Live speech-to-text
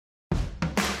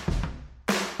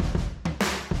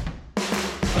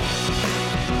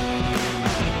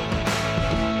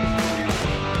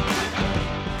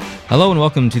Hello and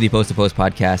welcome to the Post to Post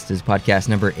podcast. This is podcast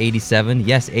number 87.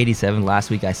 Yes, 87. Last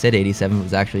week I said 87. It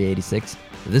was actually 86.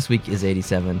 This week is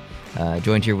 87.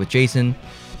 Joined here with Jason.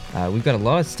 We've got a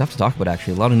lot of stuff to talk about,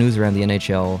 actually. A lot of news around the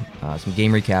NHL. Some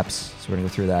game recaps. So we're going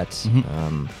to go through that.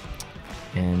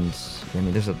 And, I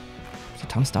mean, there's a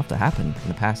ton of stuff that happened in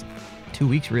the past 2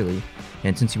 weeks, really.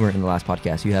 And since you weren't in the last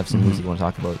podcast, you have some news that you want to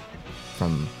talk about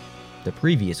from the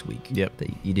previous week that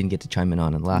you didn't get to chime in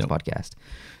on the last podcast.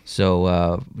 So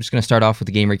we're just going to start off with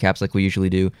the game recaps like we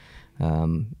usually do,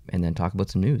 and then talk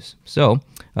about some news. So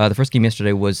the first game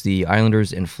yesterday was the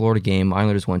Islanders and Florida game.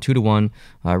 Islanders won 2-1,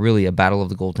 really a battle of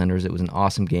the goaltenders. It was an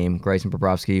awesome game. Greiss and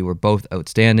Bobrovsky were both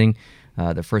outstanding.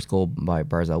 The first goal by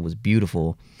Barzal was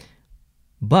beautiful.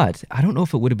 But I don't know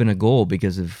if it would have been a goal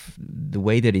because of the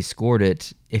way that he scored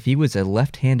it. If he was a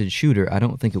left-handed shooter, I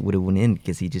don't think it would have went in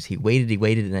because he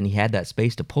waited, and then he had that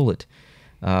space to pull it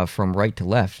from right to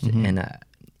left. And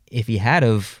if he had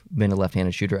have been a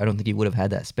left-handed shooter, I don't think he would have had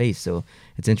that space. So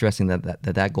it's interesting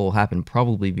that goal happened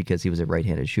probably because he was a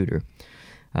right-handed shooter.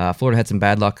 Florida had some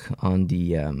bad luck on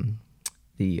the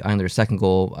Islanders' second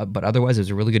goal, but otherwise it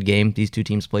was a really good game. These two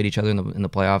teams played each other in the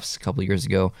playoffs a couple of years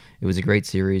ago. It was a great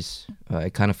series.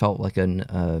 It kind of felt like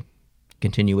a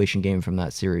continuation game from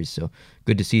that series. So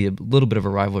good to see a little bit of a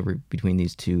rivalry between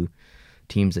these two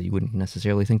teams that you wouldn't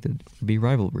necessarily think there'd be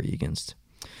rivalry against.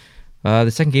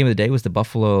 The second game of the day was the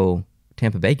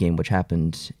Buffalo-Tampa Bay game, which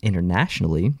happened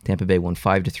internationally. Tampa Bay won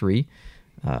 5-3.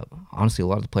 Honestly, a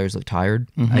lot of the players looked tired.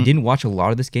 I didn't watch a lot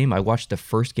of this game. I watched the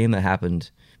first game that happened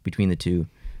between the two.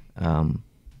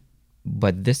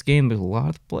 But this game, a lot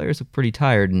of the players look pretty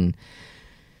tired. And,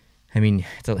 I mean,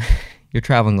 you're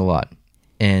traveling a lot.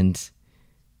 And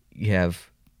you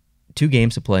have 2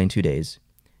 games to play in 2 days.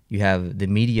 You have the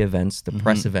media events, the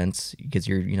press events, because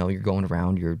you're going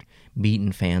around, you're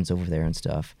meeting fans over there and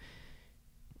stuff.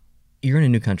 You're in a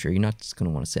new country. You're not just going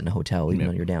to want to sit in a hotel even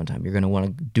on your downtime. You're going to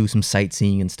want to do some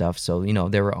sightseeing and stuff. So,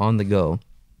 they were on the go.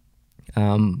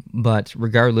 But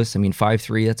regardless, I mean,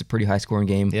 5-3, that's a pretty high-scoring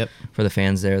game for the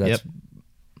fans there.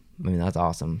 That's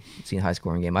awesome. Seeing a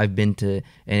high-scoring game. I've been to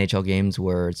NHL games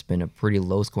where it's been a pretty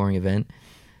low-scoring event.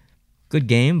 Good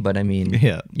game, but, I mean,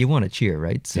 you want to cheer,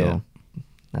 right? So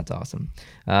that's awesome.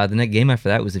 The next game after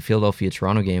that was the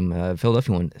Philadelphia-Toronto game.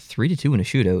 Philadelphia won 3-2 in a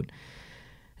shootout.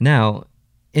 Now,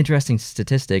 interesting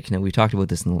statistic. We talked about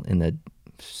this in the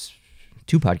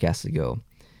 2 podcasts ago.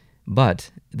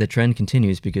 But the trend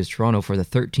continues because Toronto, for the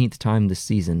 13th time this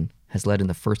season, has led in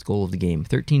the first goal of the game.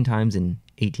 13 times in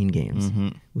 18 games,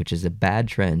 which is a bad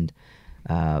trend.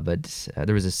 But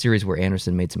there was a series where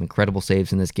Anderson made some incredible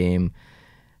saves in this game.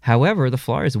 However, the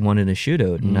Flyers won in a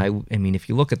shootout. And I mean, if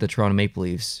you look at the Toronto Maple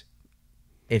Leafs,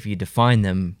 if you define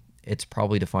them, it's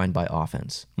probably defined by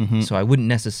offense. So I wouldn't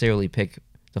necessarily pick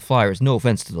the Flyers, no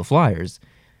offense to the Flyers,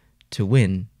 to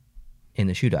win in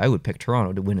the shootout. I would pick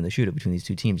Toronto to win in the shootout between these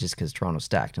two teams just because Toronto's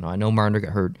stacked. And I know Marner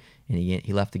got hurt and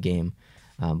he left the game,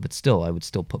 but still, I would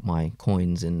still put my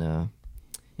coins in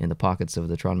the pockets of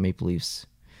the Toronto Maple Leafs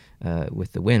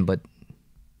with the win. But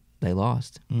they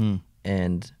lost,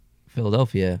 and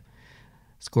Philadelphia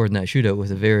scored in that shootout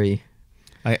with a very...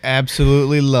 I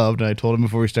absolutely loved, and I told him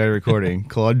before we started recording,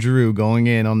 Claude Giroux going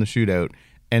in on the shootout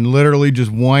and literally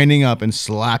just winding up and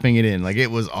slapping it in. Like,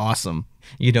 it was awesome.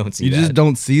 You don't see that. You just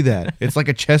don't see that. It's like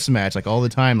a chess match, like all the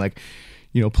time. Like,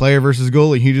 player versus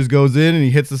goalie. He just goes in and he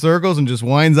hits the circles and just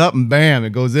winds up and bam, it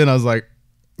goes in. I was like,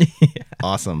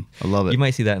 awesome. I love it. You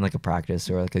might see that in like a practice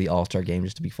or like the All-Star game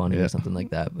just to be funny or something like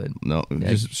that. But no,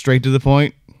 just straight to the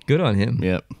point. Good on him.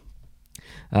 Yep.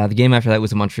 The game after that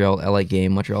was a Montreal-LA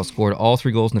game. Montreal scored all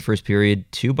 3 goals in the first period,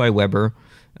 2 by Weber.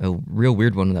 A real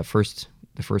weird one in the first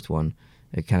one.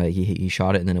 It kind of he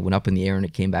shot it and then it went up in the air and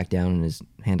it came back down in his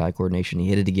hand-eye coordination. He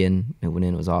hit it again. It went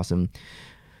in. It was awesome.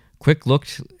 Quick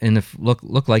looked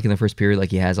like in the first period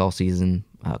like he has all season.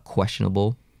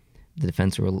 Questionable. The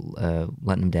defense were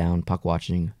letting him down. Puck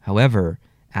watching. However,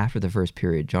 after the first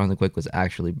period, Jonathan Quick was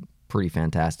actually pretty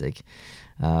fantastic.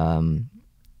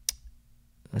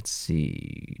 Let's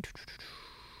see. It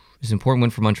was an important win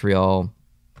for Montreal.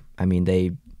 I mean,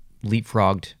 they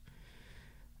leapfrogged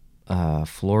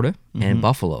Florida and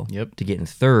Buffalo to get in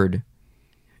third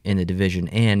in the division,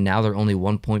 and now they're only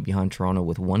 1 point behind Toronto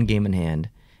with 1 game in hand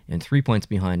and 3 points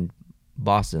behind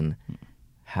Boston.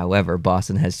 However,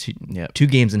 Boston has 2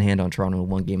 games in hand on Toronto and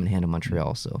 1 game in hand on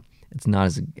Montreal, so it's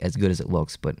not as good as it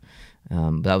looks, but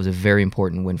that was a very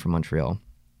important win for Montreal.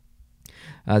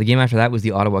 The game after that was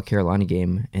the Ottawa-Carolina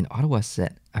game, and Ottawa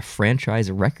set a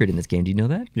franchise record in this game. Do you know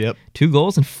that? Yep. 2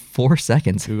 goals in 4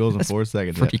 seconds. 2 goals in 4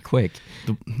 seconds. Pretty quick.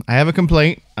 I have a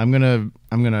complaint. I'm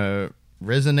gonna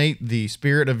resonate the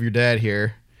spirit of your dad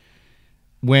here.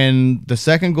 when the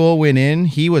second goal went in,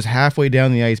 he was halfway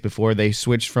down the ice before they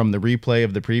switched from the replay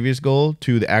of the previous goal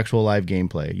to the actual live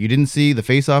gameplay. You didn't see the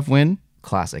face-off win.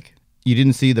 Classic. You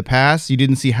didn't see the pass. You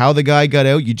didn't see how the guy got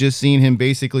out. You just seen him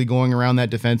basically going around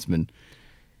that defenseman.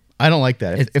 I don't like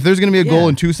that. If there's going to be a goal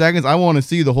in 2 seconds, I want to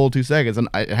see the whole 2 seconds. And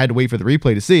I had to wait for the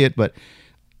replay to see it, but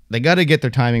they got to get their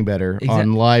timing better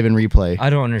on live and replay. I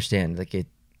don't understand. Like it,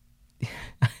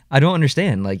 I don't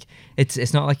understand. Like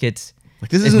it's not like it's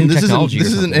like this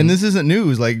isn't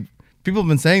news. Like people have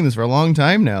been saying this for a long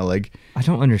time now. Like I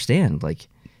don't understand. Like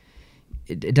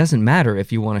it doesn't matter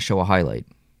if you want to show a highlight.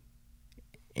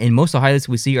 And most of the highlights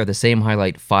we see are the same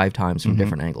highlight 5 times from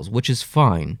different angles, which is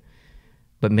fine.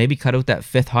 But maybe cut out that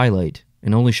 5th highlight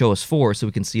and only show us 4 so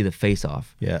we can see the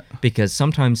face-off. Yeah. Because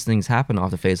sometimes things happen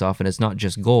off the face-off, and it's not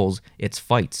just goals, it's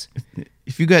fights.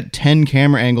 If you got 10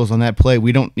 camera angles on that play,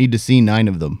 we don't need to see 9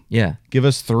 of them. Yeah. Give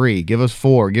us 3, give us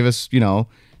 4, give us, as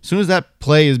soon as that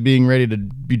play is being ready to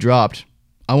be dropped,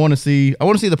 I want to see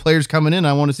the players coming in,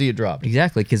 I want to see it dropped.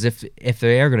 Exactly, because if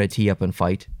they are going to tee up and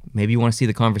fight, maybe you want to see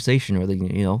the conversation or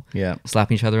the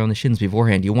slapping each other on the shins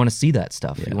beforehand. You want to see that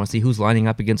stuff. You want to see who's lining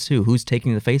up against who's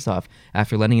taking the face off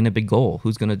after letting in a big goal,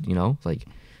 who's going to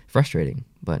frustrating.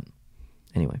 But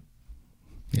anyway,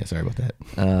 sorry about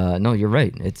that. No, you're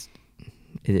right. It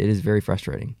is very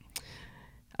frustrating.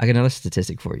 I got another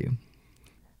statistic for you.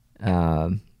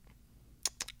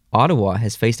 Ottawa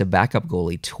has faced a backup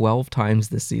goalie 12 times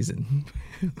this season.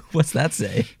 What's that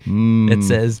say? It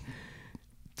says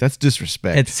that's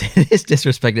disrespect. It is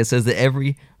disrespect. It says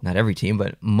that not every team,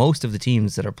 but most of the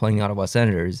teams that are playing the Ottawa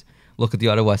Senators look at the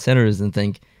Ottawa Senators and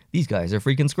think, these guys are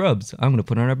freaking scrubs. I'm going to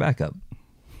put on our backup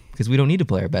because we don't need to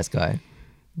play our best guy.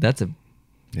 That's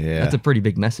a pretty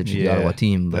big message to the Ottawa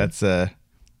team. But, that's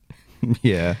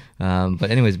yeah. But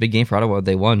anyways, big game for Ottawa.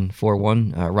 They won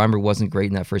 4-1. Reimer wasn't great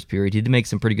in that first period. He did make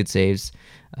some pretty good saves.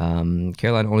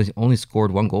 Carolina only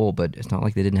scored 1 goal, but it's not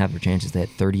like they didn't have their chances. They had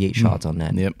 38 shots on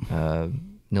net. Yep.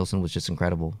 Nilsson was just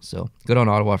incredible. So good on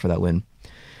Ottawa for that win.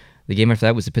 The game after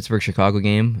that was the Pittsburgh-Chicago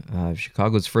game.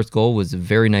 Chicago's first goal was a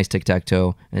very nice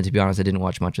tic-tac-toe. And to be honest, I didn't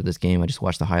watch much of this game. I just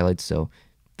watched the highlights, so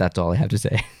that's all I have to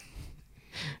say.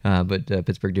 But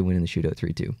Pittsburgh did win in the shootout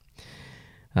 3-2.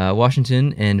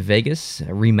 Washington and Vegas, a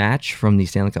rematch from the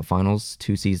Stanley Cup Finals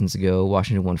 2 seasons ago.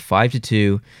 Washington won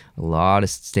 5-2. A lot of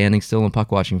standing still and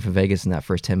puck watching for Vegas in that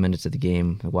first 10 minutes of the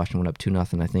game. Washington went up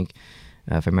 2-0, I think,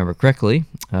 if I remember correctly.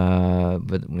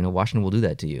 But Washington will do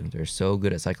that to you. They're so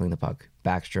good at cycling the puck.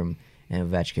 Backstrom and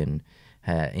Ovechkin,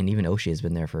 and even Oshie has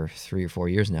been there for 3 or 4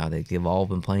 years now. They've all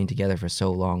been playing together for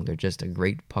so long. They're just a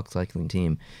great puck cycling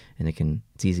team, and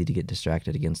it's easy to get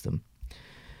distracted against them.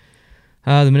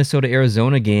 The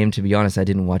Minnesota-Arizona game, to be honest, I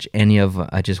didn't watch any of.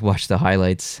 I just watched the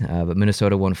highlights. But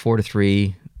Minnesota won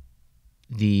 4-3.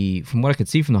 From what I could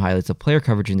see from the highlights, the player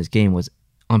coverage in this game was,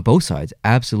 on both sides,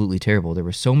 absolutely terrible. There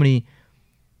were so many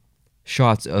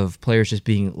shots of players just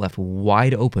being left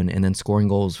wide open and then scoring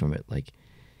goals from it. Like,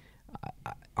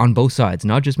 on both sides,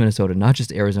 not just Minnesota, not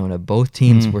just Arizona. Both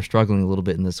teams were struggling a little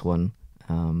bit in this one.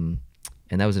 And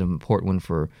that was an important one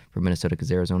for Minnesota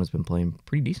because Arizona's been playing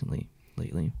pretty decently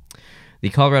lately. The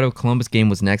Colorado-Columbus game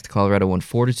was next. Colorado won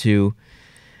 4-2.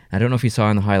 I don't know if you saw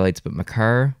in the highlights, but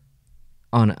Makar,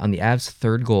 on the Avs'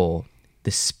 third goal, the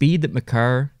speed that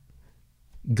Makar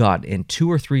got in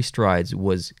 2 or 3 strides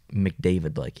was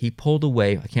McDavid-like. He pulled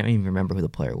away. I can't even remember who the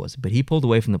player was, but he pulled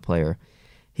away from the player.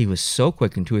 He was so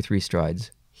quick in 2 or 3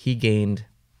 strides. He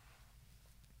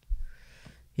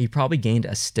probably gained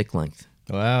a stick length.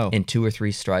 Wow. In 2 or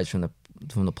 3 strides from the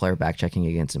player back checking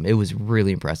against him. It was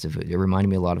really impressive. It reminded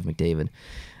me a lot of McDavid.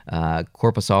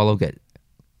 Korpisalo got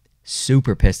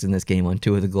super pissed in this game on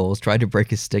 2 of the goals, tried to break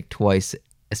his stick twice,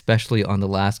 especially on the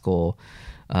last goal.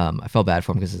 I felt bad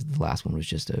for him because the last one was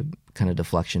just a kind of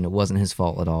deflection. It wasn't his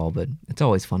fault at all, but it's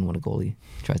always fun when a goalie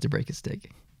tries to break his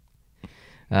stick.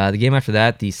 The game after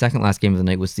that, the second last game of the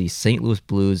night, was the St. Louis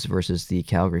Blues versus the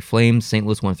Calgary Flames. St.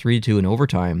 Louis won 3-2 in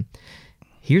overtime.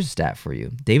 Here's a stat for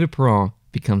you. David Perron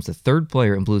becomes the 3rd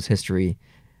player in Blues history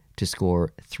to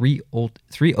score 3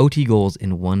 OT goals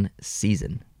in 1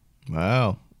 season.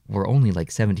 Wow. We're only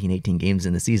like 17, 18 games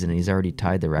in the season, and he's already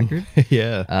tied the record.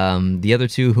 Yeah. The other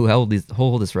 2 who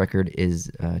hold this record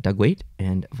is Doug Weight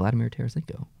and Vladimir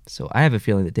Tarasenko. So I have a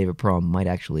feeling that David Perron might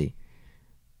actually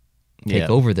take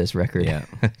over this record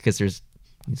because there's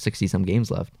 60-some games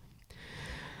left.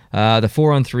 The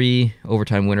 4-on-3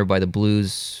 overtime winner by the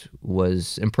Blues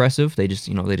was impressive. They just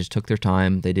took their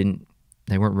time. They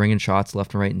weren't ringing shots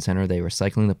left and right and center. They were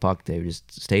cycling the puck. They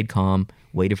just stayed calm,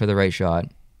 waited for the right shot.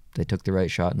 They took the right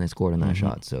shot and they scored on that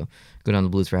shot. So good on the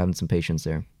Blues for having some patience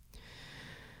there.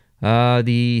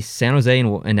 The San Jose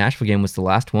and Nashville game was the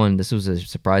last one. This was a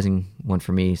surprising one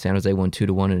for me. San Jose won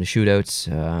 2-1 in the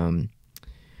shootouts.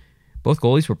 Both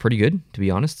goalies were pretty good, to be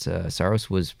honest. Saros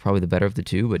was probably the better of the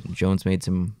two, but Jones made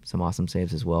some awesome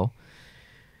saves as well.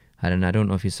 I don't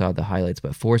know if you saw the highlights,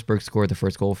 but Forsberg scored the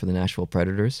first goal for the Nashville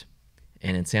Predators.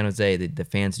 And in San Jose, the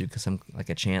fans do some like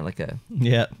a chant, like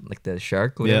the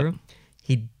shark, or whatever.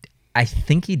 Yep. I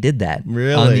think he did that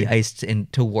on the ice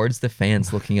and towards the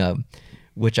fans looking up,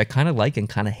 which I kind of like and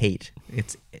kind of hate.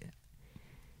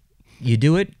 You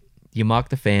do it, you mock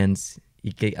the fans,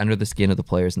 you get under the skin of the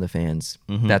players and the fans.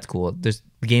 Mm-hmm. That's cool. There's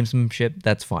the gamesmanship,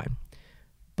 that's fine.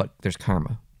 But there's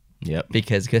karma. Yep.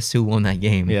 Because guess who won that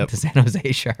game? Yep. The San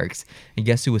Jose Sharks. And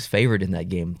guess who was favored in that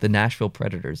game? The Nashville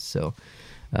Predators. So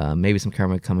maybe some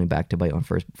karma coming back to bite on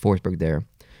Forsberg there.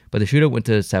 But the shootout went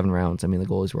to 7 rounds. I mean, the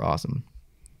goalies were awesome.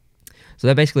 So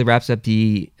that basically wraps up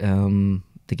the game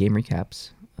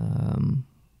recaps.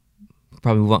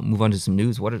 Probably move on to some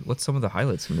news. What's some of the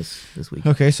highlights from this week?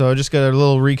 Okay, so I just got a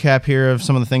little recap here of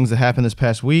some of the things that happened this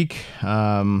past week.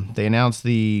 They announced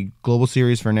the Global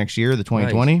Series for next year, the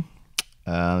 2020. Nice.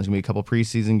 There's going to be a couple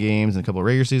preseason games and a couple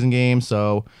regular season games.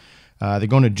 So they're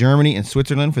going to Germany and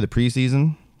Switzerland for the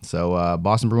preseason. So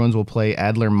Boston Bruins will play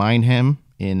Adler Mannheim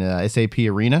in SAP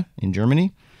Arena in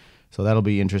Germany. So that'll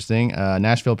be interesting.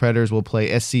 Nashville Predators will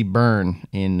play SC Bern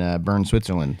in Bern,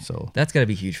 Switzerland. So that's got to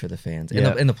be huge for the fans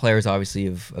and the players, obviously,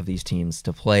 of these teams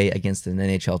to play against an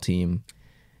NHL team.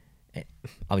 It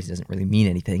obviously doesn't really mean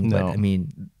anything, but I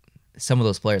mean, some of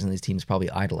those players on these teams probably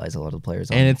idolize a lot of the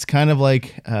players. And it's kind of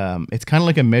like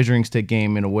a measuring stick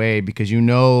game in a way, because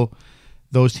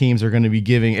those teams are going to be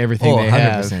giving everything they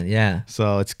 100%, have. Yeah.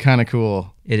 So it's kind of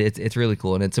cool. It's really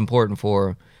cool, and it's important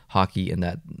for hockey in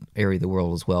that area of the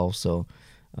world as well. So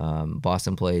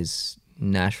Boston plays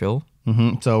Nashville.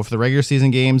 Mm-hmm. So for the regular season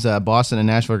games, Boston and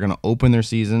Nashville are going to open their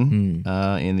season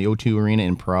in the O2 Arena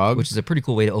in Prague, which is a pretty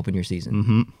cool way to open your season.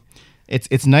 Mm-hmm.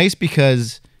 It's nice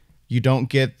because you don't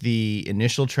get the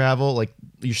initial travel. Like,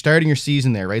 you're starting your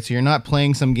season there, right? So you're not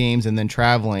playing some games and then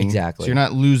traveling. Exactly. So you're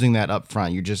not losing that up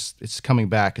front. It's coming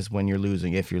back is when you're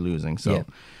losing, if you're losing. So. Yeah.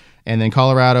 And then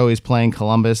Colorado is playing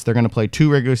Columbus. They're going to play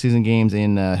 2 regular season games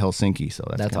in Helsinki. So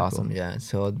that's awesome. Cool. Yeah.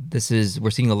 So we're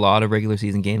seeing a lot of regular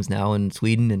season games now in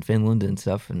Sweden and Finland and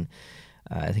stuff, and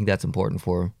I think that's important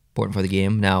for the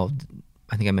game. Now,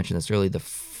 I think I mentioned this earlier,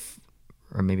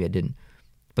 or maybe I didn't,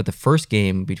 but the first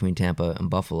game between Tampa and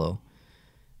Buffalo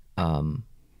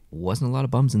wasn't a lot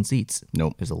of bums in seats.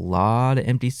 Nope. There's a lot of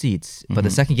empty seats, but the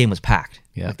second game was packed.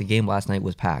 Yeah. Like the game last night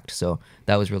was packed, so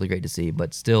that was really great to see.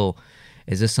 But still,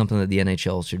 is this something that the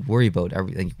NHL should worry about?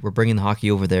 We're bringing the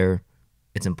hockey over there.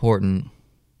 It's important.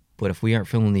 But if we aren't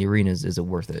filling the arenas, is it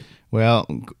worth it? Well,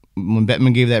 when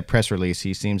Bettman gave that press release,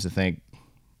 he seems to think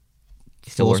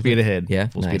full speed ahead. Yeah,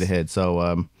 full speed ahead.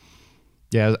 So,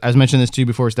 as I mentioned this to you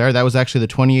before we started, that was actually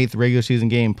the 28th regular season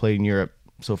game played in Europe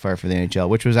so far for the NHL,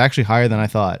 which was actually higher than I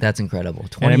thought. That's incredible.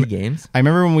 20 games. I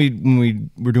remember when we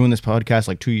were doing this podcast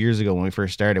like 2 years ago when we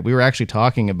first started, we were actually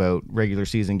talking about regular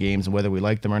season games and whether we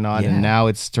liked them or not. Yeah. And now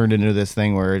it's turned into this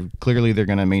thing where clearly they're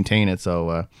going to maintain it.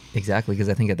 So exactly, because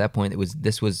I think at that point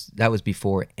that was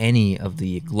before any of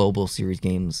the global series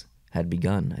games had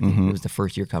begun. I think it was the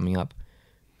first year coming up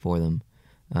for them.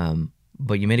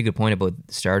 But you made a good point about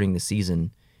starting the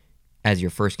season as your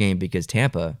first game, because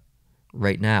Tampa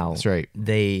right now, that's right,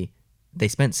 they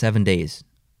spent 7 days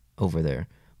over there,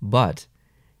 but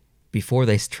before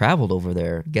they traveled over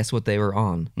there, guess what they were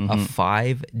on? A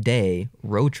 5-day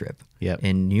road trip. Yep.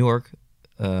 In New York,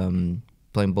 playing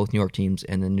both New York teams,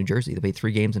 and then New Jersey. They played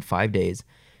 3 games in 5 days,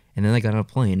 and then they got on a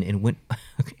plane and went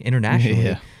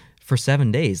internationally for 7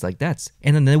 days.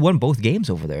 And then they won both games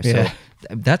over there. So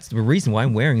that's the reason why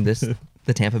I'm wearing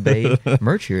the Tampa Bay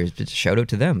merch here, is just a shout out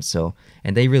to them. So,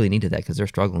 and they really needed that because they're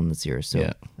struggling this year.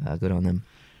 So good on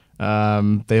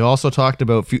them. They also talked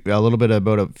about a little bit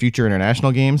about a future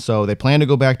international game. So they plan to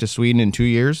go back to Sweden in 2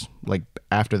 years, like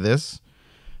after this.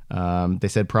 They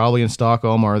said probably in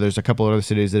Stockholm, or there's a couple of other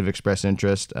cities that have expressed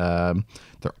interest.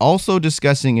 They're also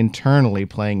discussing internally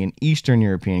playing in Eastern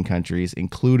European countries,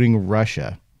 including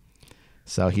Russia.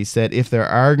 So he said if there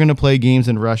are going to play games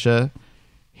in Russia,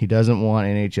 he doesn't want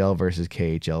NHL versus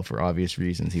KHL for obvious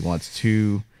reasons. He wants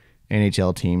 2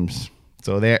 NHL teams.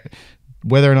 So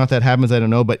whether or not that happens, I don't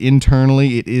know. But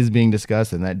internally, it is being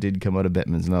discussed, and that did come out of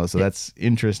Bettman's nose. So that's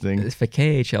interesting. If a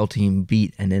KHL team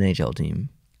beat an NHL team,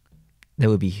 that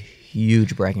would be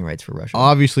huge bragging rights for Russia.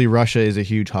 Obviously, Russia is a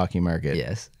huge hockey market.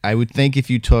 Yes. I would think if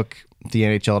you took the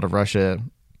NHL to Russia,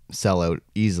 sellout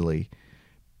easily.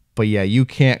 But yeah, you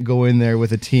can't go in there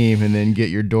with a team and then get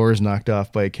your doors knocked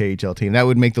off by a KHL team. That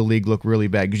would make the league look really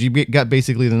bad because you got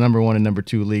basically the number 1 and number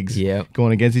 2 leagues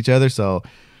going against each other. So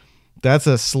that's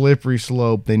a slippery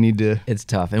slope. They need to. It's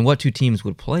tough. And what 2 teams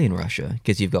would play in Russia?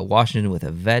 Because you've got Washington with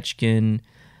Ovechkin,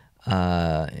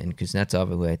 and Kuznetsov,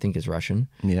 who I think is Russian.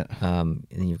 Yeah. And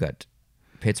then you've got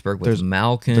Pittsburgh with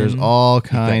Malkin. There's all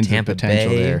kinds of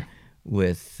potential Bay there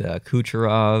with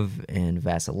Kucherov and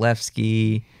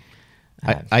Vasilevsky.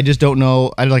 I just don't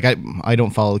know. I don't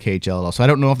follow KHL at all, so I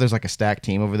don't know if there's like a stacked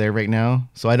team over there right now.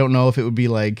 So I don't know if it would be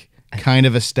like kind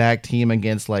of a stacked team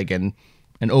against like an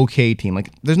okay team. Like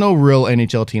there's no real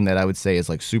NHL team that I would say is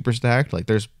like super stacked. Like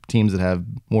there's teams that have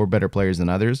more better players than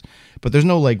others, but there's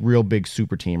no like real big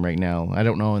super team right now. I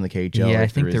don't know in the KHL. Yeah, I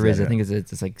think there is. I think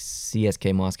it's like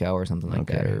CSK Moscow or something like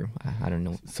that, or I don't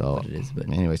know what it is. But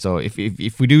anyway, so if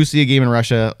we do see a game in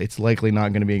Russia, it's likely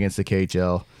not going to be against the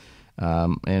KHL.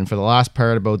 And for the last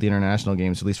part about the international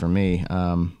games, at least for me,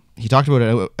 he talked about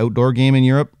an outdoor game in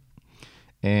Europe,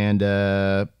 and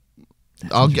I'm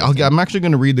actually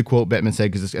going to read the quote Bettman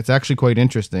said because it's actually quite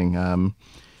interesting.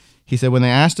 He said when they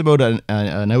asked about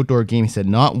an outdoor game, he said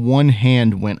not one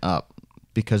hand went up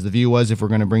because the view was if we're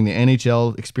going to bring the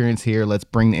NHL experience here, let's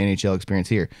bring the NHL experience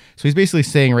here. So he's basically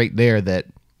saying right there that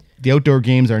the outdoor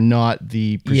games are not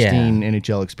the pristine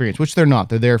NHL experience, which they're not.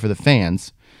 They're there for the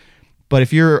fans. But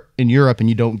if you're in Europe and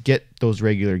you don't get those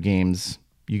regular games,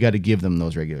 you got to give them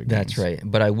those regular games. That's right.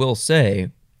 But I will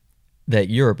say that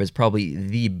Europe is probably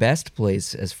the best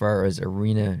place as far as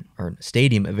arena or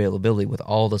stadium availability with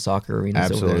all the soccer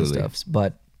arenas over there and stuff.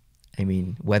 But, I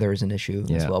mean, weather is an issue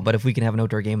as well. But if we can have an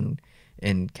outdoor game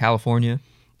in California,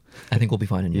 I think we'll be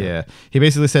fine in Europe. Yeah. He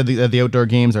basically said that the outdoor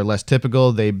games are less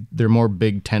typical. They're more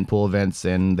big tentpole events,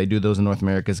 and they do those in North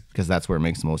America because that's where it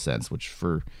makes the most sense, which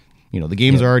for... the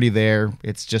games are already there.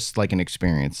 It's just like an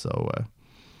experience. So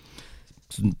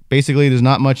basically, there's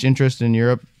not much interest in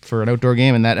Europe for an outdoor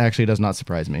game, and that actually does not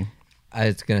surprise me. I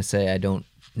was going to say I don't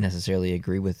necessarily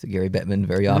agree with Gary Bettman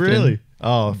very often. Really?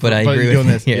 Oh, but I agree with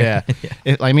this. Yeah.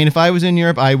 If I was in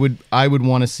Europe, I would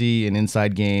want to see an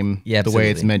inside game the way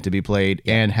it's meant to be played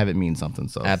and have it mean something.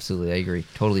 So absolutely, I agree.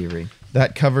 Totally agree.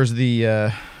 That covers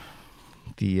the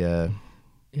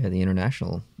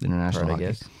international part, hockey. I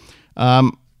guess.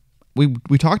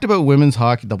 We talked about women's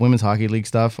hockey league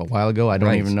stuff a while ago. I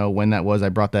don't even know when that was. I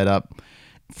brought that up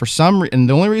for and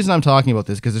the only reason I'm talking about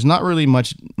this because there's not really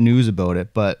much news about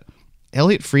it, but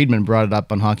Elliot Friedman brought it up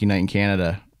on Hockey Night in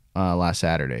Canada last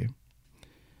Saturday,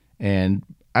 and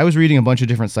I was reading a bunch of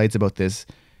different sites about this.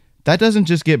 That doesn't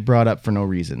just get brought up for no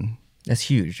reason. That's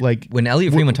huge. Like when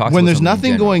Elliot Friedman talks when about there's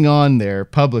nothing going on there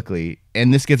publicly,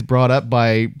 and this gets brought up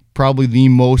by probably the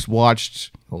most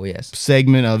watched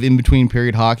segment of in-between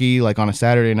period hockey, like on a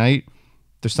Saturday night,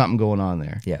 there's something going on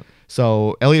there. Yeah.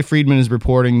 So Elliot Friedman is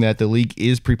reporting that the league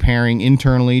is preparing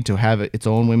internally to have its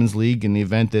own women's league in the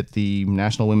event that the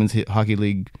National Women's Hockey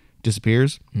League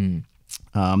disappears.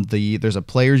 There's a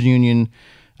players' union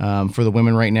for the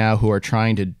women right now who are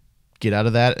trying to get out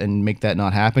of that and make that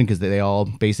not happen because they all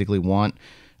basically want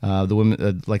the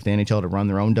women like the NHL to run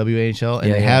their own WHL,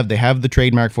 and they have the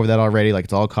trademark for that already. Like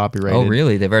it's all copyrighted. Oh,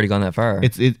 really? They've already gone that far.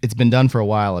 It's been done for a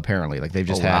while apparently. Like they've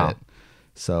just had it.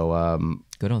 So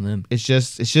good on them. It's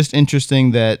just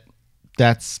interesting that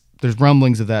there's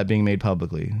rumblings of that being made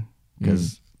publicly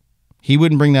because he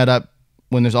wouldn't bring that up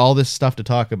when there's all this stuff to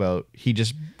talk about. He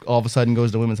just all of a sudden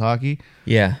goes to women's hockey.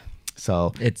 Yeah.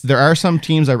 So there are some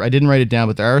teams, I didn't write it down,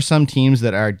 but there are some teams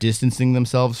that are distancing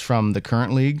themselves from the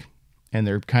current league, and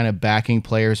they're kind of backing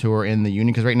players who are in the union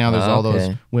because right now there's all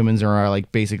those women's are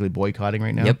like basically boycotting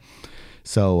right now. Yep.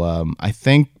 So I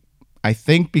think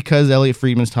because Elliot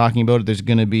Friedman's talking about it, there's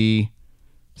going to be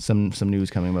some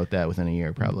news coming about that within a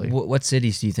year probably. What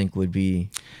cities do you think would be?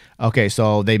 Okay,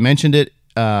 so they mentioned it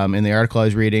in the article I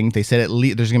was reading. They said at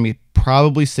least there's going to be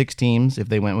probably 6 teams if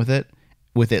they went with it,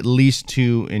 with at least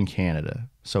 2 in Canada.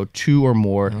 So 2 or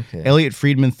more. Okay. Elliot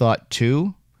Friedman thought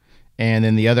 2. And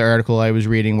then the other article I was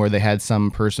reading where they had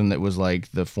some person that was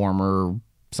like the former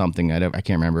something, I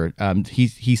can't remember.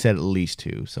 He said at least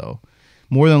 2. So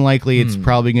more than likely it's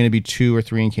probably going to be 2 or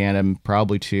 3 in Canada,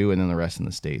 probably 2, and then the rest in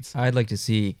the States. I'd like to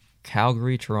see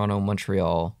Calgary, Toronto,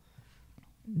 Montreal,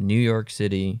 New York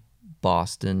City,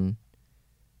 Boston.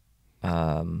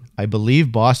 I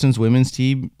believe Boston's women's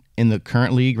team in the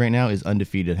current league right now is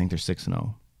undefeated. I think they're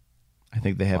 6-0. I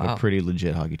think they have a pretty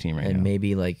legit hockey team right now. And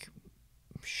maybe like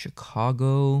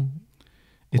Chicago.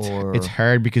 It's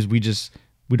hard because we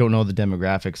don't know the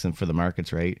demographics and for the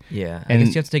markets, right? Yeah, I guess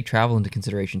you have to take travel into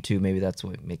consideration too. Maybe that's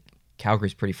what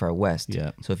Calgary's pretty far west.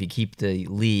 Yeah. So if you keep the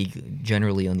league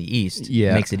generally on the east,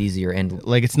 Yeah. it makes it easier. And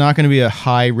Like, it's not going to be a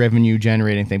high revenue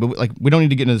generating thing, but like, we don't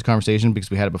need to get into this conversation because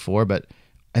we had it before, but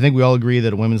I think we all agree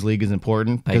that a women's league is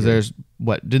important because agree. there's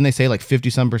didn't they say like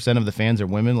 50% of the fans are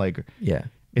women? Like, yeah,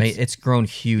 it's grown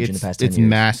huge in the past 10 it's years.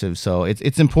 massive. So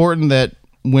it's important that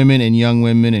women and young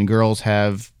women and girls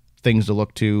have things to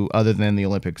look to other than the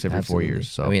Olympics every Absolutely. 4 years.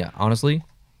 So I mean, honestly,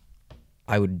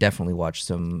 I would definitely watch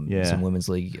some Yeah. women's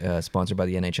league sponsored by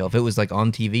the NHL if it was like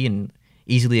on TV and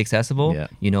easily accessible. Yeah.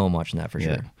 I'm watching that for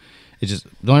yeah. sure. It's just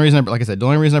the only reason, like I said, the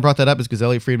only reason I brought that up is because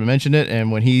Elliot Friedman mentioned it,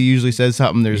 and when he usually says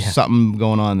something, there's something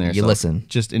going on there. You listen.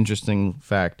 Just interesting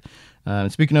fact.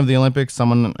 Speaking of the Olympics,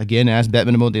 someone again asked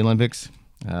Bettman about the Olympics.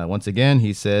 Once again,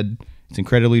 he said it's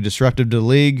incredibly disruptive to the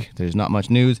league. There's not much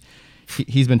news.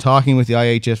 He's been talking with the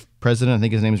IHF president. I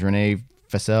think his name is Renee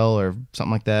Fassel or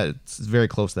something like that. It's very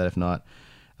close to that, if not.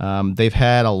 They've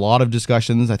had a lot of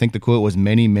discussions. I think the quote was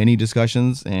many, many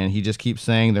discussions, and he just keeps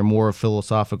saying they're more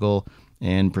philosophical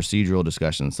and procedural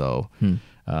discussions. So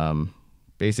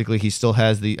basically, he still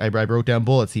has I wrote down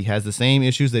bullets. He has the same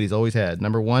issues that he's always had.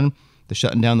 Number one, the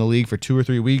shutting down the league for 2 or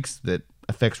 3 weeks that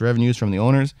affects revenues from the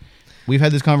owners. We've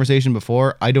had this conversation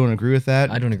before. I don't agree with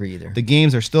that. I don't agree either. The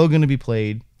games are still going to be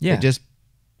played. Yeah.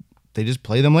 They just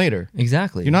play them later.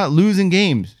 Exactly. You're not losing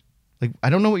games. Like, I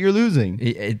don't know what you're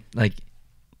losing. Like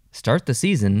start the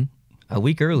season a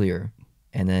week earlier,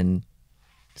 and then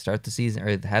start the season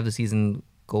or have the season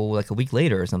go like a week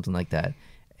later or something like that.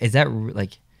 Is that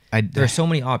like? There are so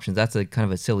many options. That's a kind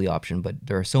of a silly option, but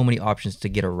there are so many options to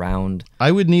get around.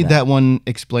 I would need that one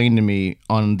explained to me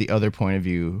on the other point of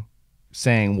view,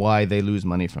 saying why they lose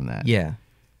money from that. Yeah.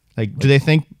 Like, do they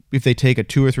think if they take a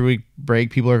 2 or 3 week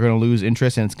break, people are going to lose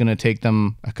interest and it's going to take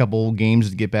them a couple games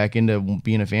to get back into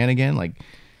being a fan again? Like,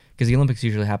 because the Olympics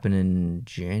usually happen in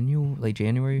late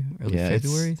January, early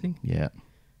February, I think. Yeah.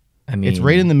 I mean, it's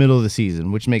right in the middle of the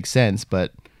season, which makes sense,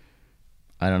 but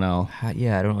I don't know.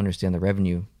 Yeah, I don't understand the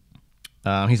revenue.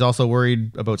 He's also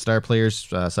worried about star players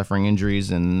suffering injuries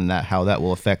and how that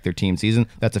will affect their team season.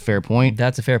 That's a fair point.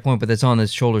 That's a fair point, but that's on the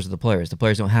shoulders of the players. The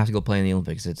players don't have to go play in the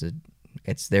Olympics.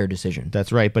 It's their decision.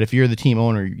 That's right. But if you're the team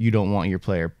owner, you don't want your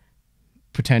player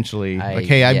potentially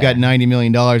hey, I've got $90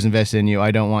 million invested in you.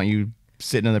 I don't want you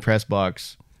sitting in the press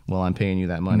box while I'm paying you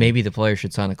that money. Maybe the player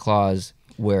should sign a clause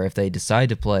where if they decide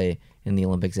to play in the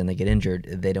Olympics and they get injured,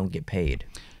 they don't get paid.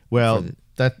 Well,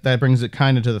 that brings it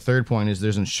kind of to the third point is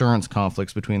there's insurance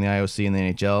conflicts between the IOC and the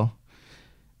NHL.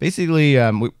 Basically,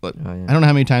 I don't know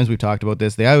how many times we've talked about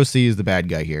this. The IOC is the bad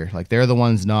guy here. Like, they're the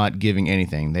ones not giving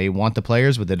anything. They want the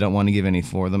players, but they don't want to give any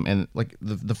for them. And like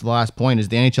the last point is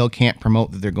the NHL can't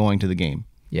promote that they're going to the game.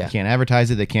 Yeah. They can't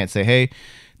advertise it. They can't say, hey,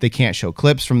 they can't show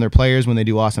clips from their players when they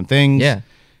do awesome things. Yeah.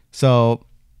 So,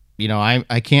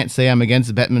 I can't say I'm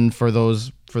against Bettman for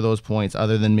those points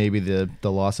other than maybe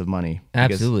the loss of money.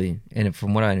 Absolutely. And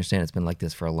from what I understand, it's been like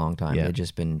this for a long time. Yeah. They've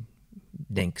just been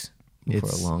dinks for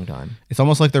a long time. It's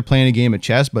almost like they're playing a game of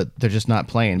chess, but they're just not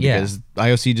playing because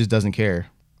IOC just doesn't care.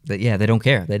 They don't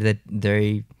care.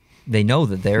 They know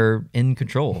that they're in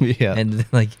control. Yeah. And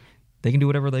like they can do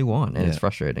whatever they want, and it's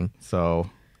frustrating.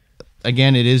 So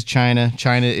again, it is China.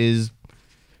 China is,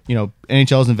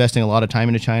 NHL is investing a lot of time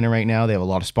into China right now. They have a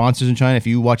lot of sponsors in China. If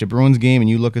you watch a Bruins game and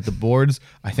you look at the boards,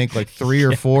 I think like 3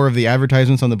 or 4 of the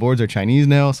advertisements on the boards are Chinese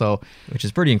now. So, which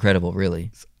is pretty incredible,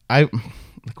 really. What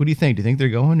do you think? Do you think they're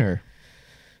going or?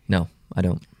 No, I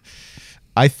don't.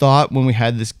 I thought when we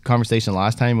had this conversation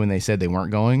last time when they said they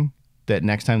weren't going, that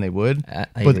next time they would. I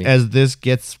but agree. as this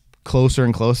gets closer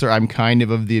and closer, I'm kind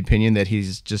of the opinion that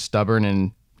he's just stubborn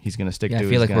and he's going to stick to his I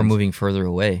feel like we're guns. moving further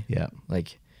away. Yeah.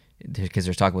 Like, because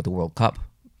there's talk about the World Cup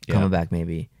coming back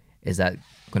maybe. Is that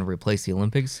going to replace the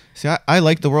Olympics? See, I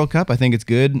like the World Cup. I think it's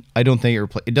good. I don't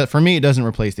think for me, it doesn't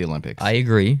replace the Olympics. I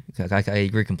agree. I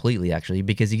agree completely, actually,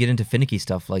 because you get into finicky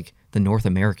stuff like the North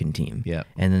American team. Yeah.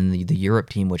 And then the Europe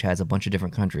team, which has a bunch of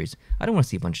different countries. I don't want to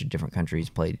see a bunch of different countries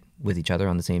play with each other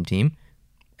on the same team.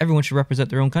 Everyone should represent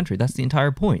their own country. That's the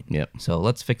entire point. Yep. So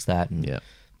let's fix that and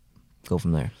go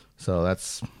from there. So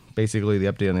that's basically the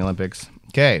update on the Olympics.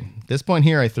 Okay, this point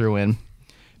here I threw in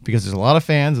because there's a lot of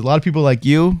fans, a lot of people like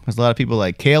you, there's a lot of people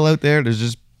like Kale out there. There's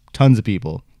just tons of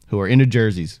people who are into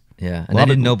jerseys. Yeah, and I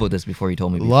didn't know about this before you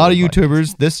told me. A lot of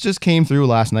YouTubers. This just came through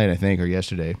last night, I think, or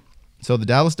yesterday. So the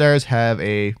Dallas Stars have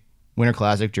a Winter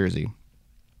Classic jersey.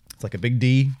 It's like a big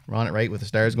D on it, right, with the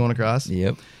stars going across.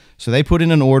 Yep. So they put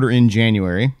in an order in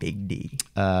January. Big D.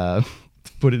 They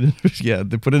put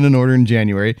in an order in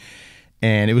January.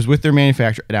 And it was with their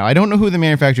manufacturer. Now, I don't know who the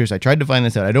manufacturer is. I tried to find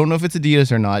this out. I don't know if it's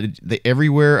Adidas or not.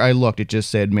 Everywhere I looked, it just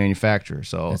said manufacturer.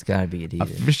 So it's got to be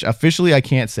Adidas. Officially, I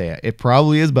can't say it. It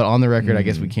probably is, but on the record, I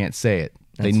guess we can't say it.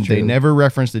 They never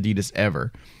referenced Adidas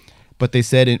ever. But they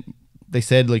said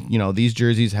like, you know, these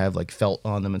jerseys have like felt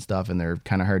on them and stuff, and they're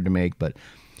kind of hard to make. But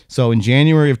so in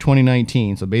January of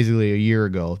 2019, so basically a year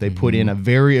ago, they put in a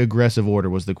very aggressive order,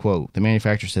 was the quote. The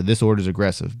manufacturer said this order is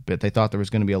aggressive, but they thought there was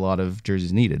going to be a lot of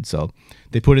jerseys needed. So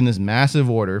they put in this massive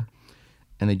order,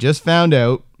 and they just found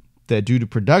out that due to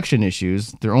production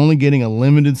issues, they're only getting a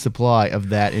limited supply of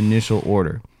that initial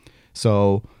order.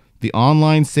 So the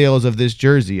online sales of this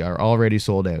jersey are already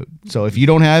sold out. So if you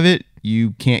don't have it,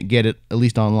 you can't get it, at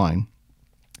least online.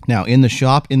 Now, in the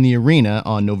shop in the arena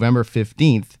on November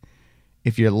 15th,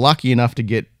 if you're lucky enough to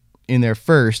get in there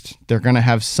first, they're going to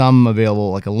have some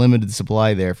available, like a limited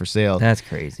supply there for sale. That's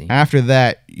crazy. After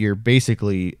that, you're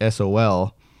basically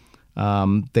SOL.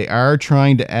 They are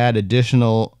trying to add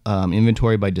additional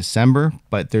inventory by December,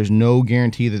 but there's no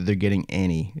guarantee that they're getting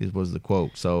any, was the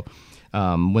quote. So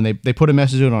when they put a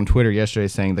message out on Twitter yesterday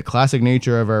saying the classic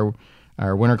nature of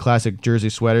our Winter Classic jersey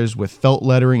sweaters with felt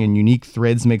lettering and unique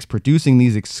threads makes producing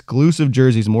these exclusive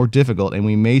jerseys more difficult, and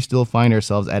we may still find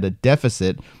ourselves at a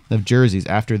deficit of jerseys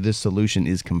after this solution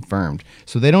is confirmed.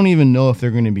 So they don't even know if they're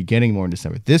going to be getting more in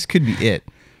December. This could be it.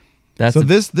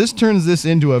 This turns this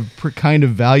into a kind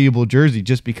of valuable jersey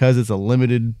just because it's a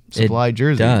limited supply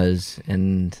jersey. It does,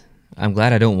 and I'm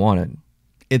glad I don't want it.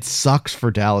 It sucks for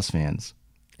Dallas fans.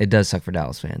 It does suck for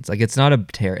Dallas fans. Like, it's not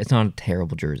a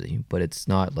terrible jersey, but it's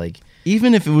not like...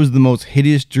 Even if it was the most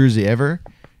hideous jersey ever,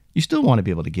 you still want to be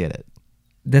able to get it.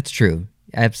 That's true.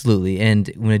 Absolutely. And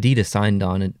when Adidas signed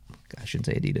on it, I shouldn't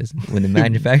say Adidas, when the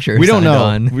manufacturer we don't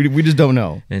signed know. on... We just don't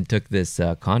know. And took this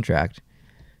contract,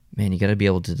 man, you got to be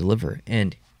able to deliver.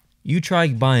 And you try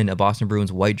buying a Boston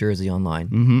Bruins white jersey online.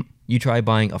 Mm-hmm. You try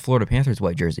buying a Florida Panthers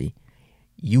white jersey.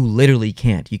 You literally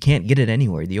can't. You can't get it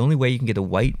anywhere. The only way you can get a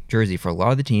white jersey for a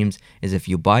lot of the teams is if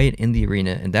you buy it in the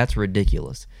arena, and that's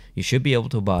ridiculous. You should be able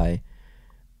to buy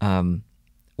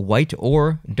white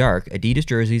or dark Adidas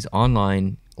jerseys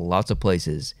online, lots of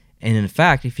places. And in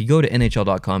fact, if you go to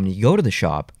NHL.com and you go to the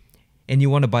shop and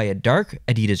you want to buy a dark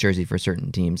Adidas jersey for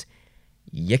certain teams,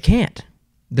 you can't.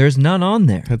 There's none on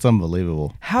there. That's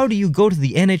unbelievable. How do you go to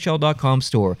the NHL.com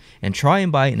store and try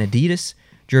and buy an Adidas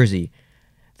jersey,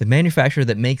 the manufacturer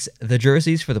that makes the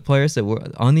jerseys for the players that were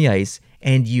on the ice,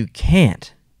 and you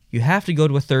can't? You have to go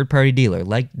to a third-party dealer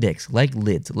like Dick's, like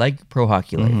Lids, like Pro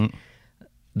Hockey Life. Mm-hmm.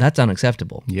 That's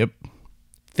unacceptable. Yep.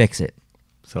 Fix it.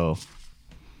 So,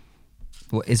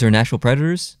 is there Nashville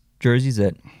Predators jerseys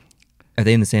that... Are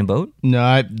they in the same boat?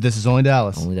 No, this is only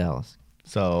Dallas. Only Dallas.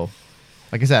 So,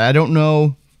 like I said, I don't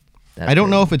know. I don't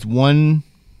know if it's one.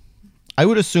 I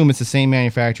would assume it's the same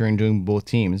manufacturer doing both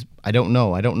teams. I don't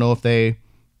know. I don't know if they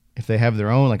have their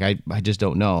own. Like I just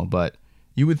don't know. But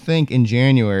you would think in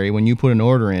January when you put an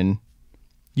order in,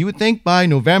 you would think by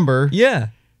November. Yeah.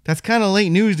 That's kind of late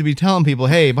news to be telling people,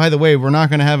 hey, by the way, we're not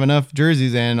going to have enough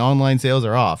jerseys and online sales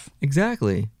are off.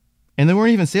 Exactly. And they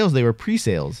weren't even sales; they were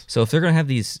pre-sales. So if they're going to have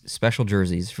these special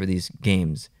jerseys for these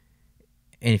games,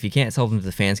 and if you can't sell them to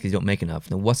the fans because you don't make enough,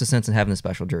 then what's the sense in having the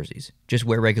special jerseys? Just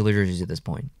wear regular jerseys at this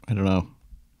point. I don't know.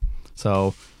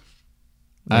 So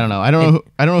I don't know. I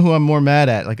don't know who I'm more mad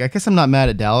at. Like, I guess I'm not mad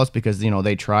at Dallas because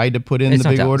they tried to put in the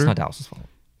big order. It's not Dallas's fault.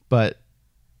 But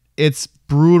it's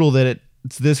brutal that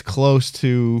it's this close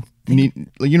to. You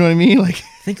know what I mean? Like,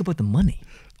 think about the money.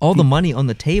 All the money on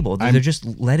the table, they're just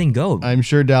letting go. I'm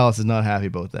sure Dallas is not happy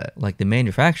about that. Like, the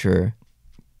manufacturer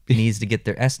needs to get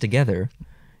their S together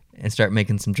and start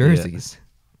making some jerseys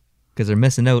because they're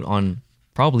missing out on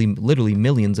probably literally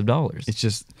millions of dollars.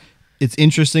 It's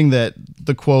interesting that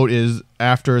the quote is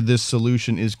after this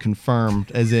solution is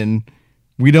confirmed, as in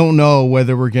we don't know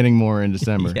whether we're getting more in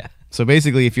December. Yeah. So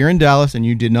basically, if you're in Dallas and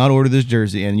you did not order this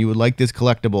jersey and you would like this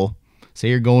collectible, say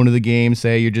you're going to the game,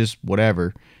 say you're just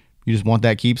whatever, you just want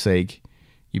that keepsake,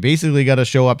 you basically got to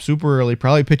show up super early,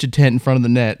 probably pitch a tent in front of the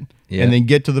net, and then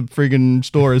get to the friggin'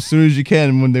 store as soon as you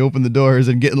can when they open the doors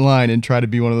and get in line and try to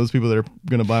be one of those people that are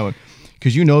going to buy one.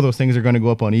 Because those things are going to go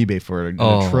up on eBay for an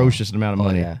atrocious amount of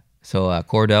money. Yeah. So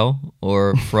Cordell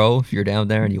or Fro, if you're down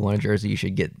there and you want a jersey, you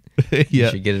should get you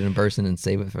should get it in person and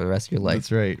save it for the rest of your life.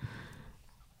 That's right.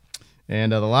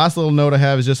 And the last little note I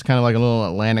have is just kind of like a little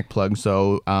Atlantic plug.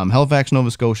 So Halifax, Nova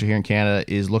Scotia here in Canada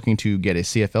is looking to get a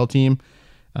CFL team.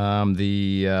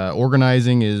 The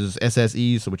organizing is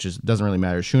SSE, which doesn't really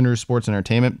matter, Schooners Sports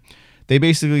Entertainment. They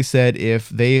basically said if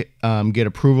they get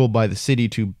approval by the city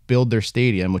to build their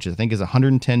stadium, which I think is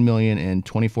 $110 million and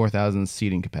 24,000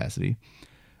 seating capacity,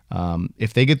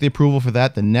 If they get the approval for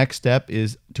that, the next step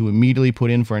is to immediately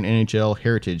put in for an NHL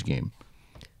Heritage game.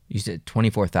 You said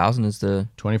 24,000 is the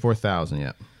 24,000,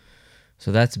 yeah.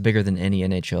 So that's bigger than any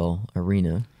NHL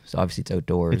arena. So obviously it's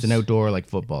outdoors. It's an outdoor like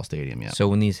football stadium, yeah. So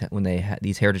when these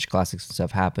Heritage Classics and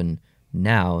stuff happen,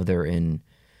 now they're in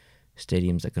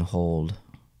stadiums that can hold.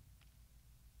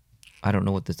 I don't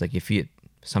know what this like.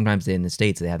 Sometimes in the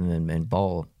States they have them in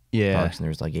ball parks and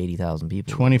there's like 80,000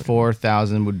 people.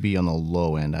 24,000 would be on the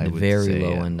low end. I would say very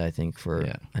low end, I think, for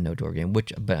an outdoor game.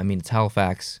 But I mean, it's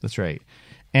Halifax. That's right.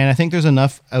 And I think there's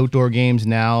enough outdoor games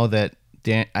now that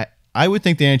I would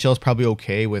think the NHL is probably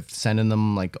okay with sending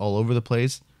them like all over the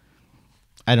place.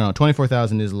 I don't know.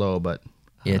 24,000 is low, but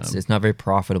it's not very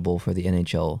profitable for the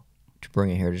NHL to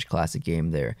bring a Heritage Classic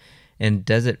game there. And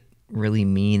does it really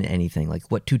mean anything? Like,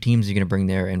 what two teams are you going to bring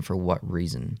there, and for what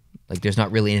reason? Like, there's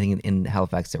not really anything in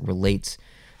Halifax that relates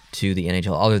to the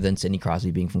NHL other than Sidney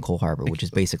Crosby being from Cole Harbour, which is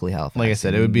basically Halifax. Like I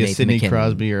said, it would be a Sidney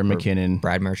Crosby or McKinnon.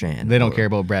 Brad Marchand. They don't care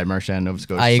about Brad Marchand, Nova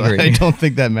Scotia. I agree. So I don't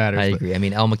think that matters. I agree. I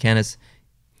mean, Al McInnes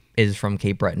is from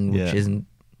Cape Breton, which isn't.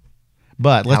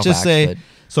 But let's just say, but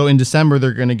so in December,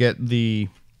 they're going to get the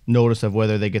notice of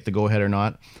whether they get the go-ahead or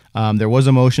not. There was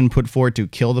a motion put forward to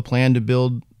kill the plan to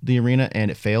build the arena,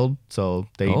 and it failed. So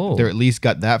they're at least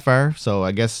got that far. So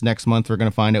I guess next month we're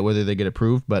going to find out whether they get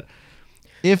approved. But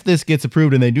if this gets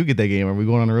approved and they do get that game, are we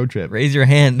going on a road trip? Raise your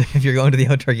hand if you're going to the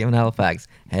outdoor game in Halifax.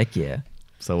 Heck yeah.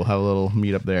 So we'll have a little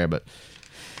meet up there.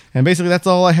 And basically that's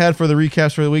all I had for the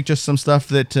recaps for the week. Just some stuff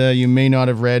that you may not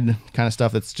have read, kind of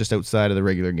stuff that's just outside of the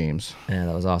regular games. Yeah,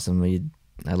 that was awesome.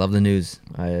 I love the news.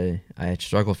 I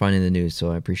struggled finding the news,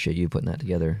 so I appreciate you putting that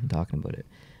together and talking about it.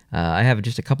 I have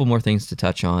just a couple more things to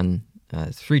touch on.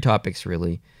 3 topics,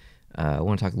 really. I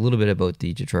want to talk a little bit about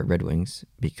the Detroit Red Wings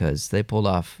because they pulled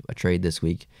off a trade this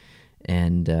week,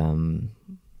 and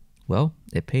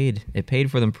it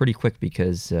paid for them pretty quick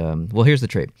because here's the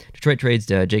trade. Detroit trades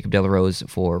Jacob Delarose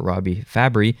for Robbie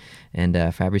Fabry, and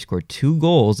Fabry scored 2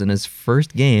 goals in his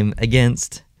first game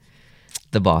against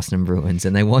the Boston Bruins,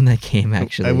 and they won that game,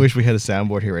 actually. I wish we had a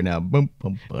soundboard here right now. Boom,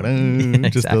 boom, ba-dum.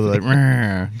 Just exactly.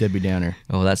 like Debbie Downer.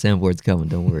 Oh, that soundboard's coming.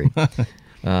 Don't worry.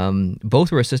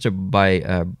 Both were assisted by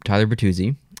Tyler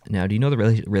Bertuzzi. Now, do you know the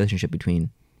relationship between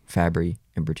Fabry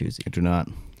and Bertuzzi? I do not.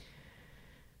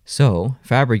 So,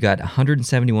 Fabry got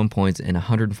 171 points in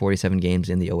 147 games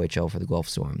in the OHL for the Guelph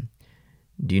Storm.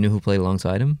 Do you know who played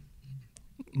alongside him?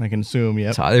 I can assume,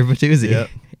 yep. Tyler Bertuzzi. Yep.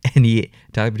 And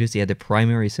Tyler Bertuzzi had the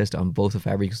primary assist on both of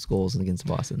Fabry's goals against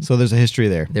Boston. So there's a history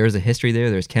there. There's a history there.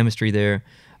 There's chemistry there.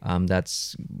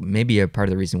 That's maybe a part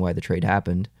of the reason why the trade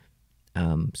happened.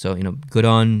 So, good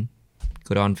on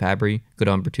Fabry, good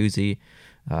on Bertuzzi.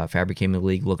 Fabry came in the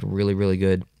league, looked really, really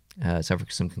good.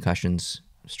 Suffered some concussions,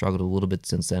 struggled a little bit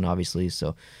since then, obviously.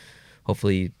 So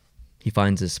hopefully he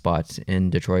finds his spot in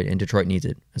Detroit, and Detroit needs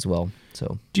it as well.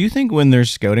 So, do you think when they're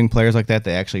scouting players like that,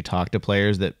 they actually talk to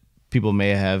players that people may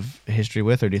have a history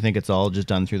with, or do you think it's all just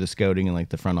done through the scouting and like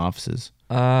the front offices?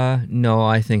 No,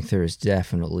 I think there's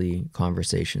definitely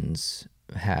conversations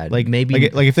had. Like maybe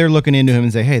like if they're looking into him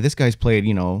and say, hey, this guy's played,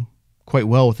 quite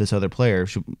well with this other player.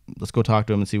 Let's go talk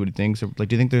to him and see what he thinks. Or, like,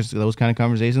 do you think there's those kind of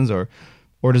conversations, or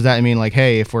does that mean like,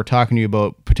 hey, if we're talking to you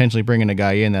about potentially bringing a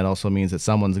guy in, that also means that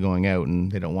someone's going out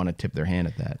and they don't want to tip their hand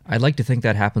at that? I'd like to think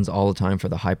that happens all the time for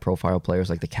the high-profile players,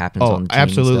 like the captains on the team.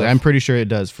 Absolutely. I'm pretty sure it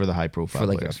does for the high-profile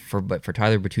players. But for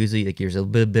Tyler Bertuzzi, like, there's a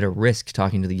bit of risk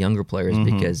talking to the younger players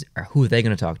because who are they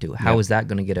going to talk to? How is that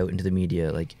going to get out into the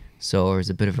media? Like, so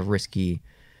there's a bit of a risky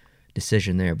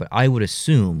decision there. But I would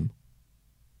assume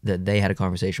that they had a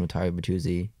conversation with Tyler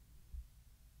Bertuzzi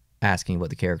asking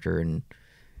about the character and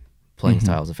playing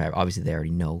styles of Fabry. Obviously, they already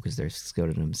know because they're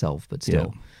scouted himself, but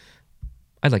still,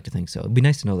 I'd like to think so. It'd be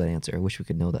nice to know that answer. I wish we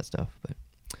could know that stuff.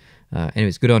 But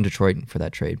anyways, good on Detroit for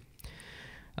that trade.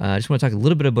 I just want to talk a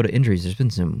little bit about injuries. There's been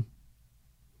some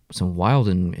wild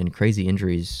and crazy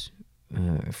injuries,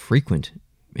 frequent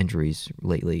injuries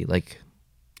lately. Like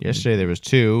yesterday, there was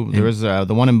 2. There was the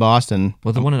one in Boston.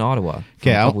 Well, the one in Ottawa.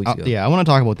 Okay, I want to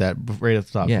talk about that right at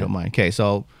the top, if you don't mind. Okay,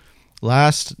 so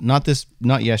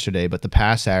not yesterday, but the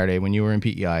past Saturday when you were in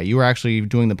PEI, you were actually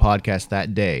doing the podcast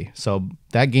that day. So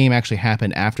that game actually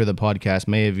happened after the podcast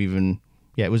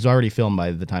it was already filmed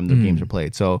by the time the games were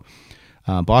played. So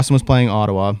Boston was playing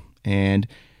Ottawa, and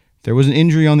there was an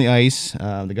injury on the ice.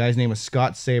 The guy's name was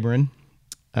Scott Sabrin.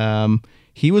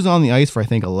 He was on the ice for, I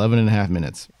think, 11 and a half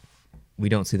minutes. We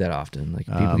don't see that often. Like,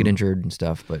 people get injured and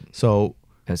stuff, but so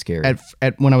that's scary.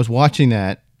 When I was watching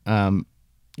that,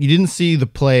 you didn't see the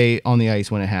play on the ice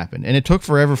when it happened. And it took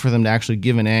forever for them to actually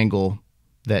give an angle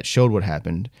that showed what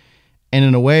happened. And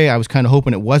in a way, I was kind of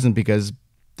hoping it wasn't, because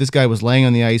this guy was laying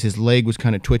on the ice. His leg was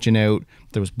kind of twitching out.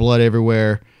 There was blood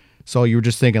everywhere. So you were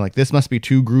just thinking, like, this must be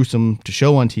too gruesome to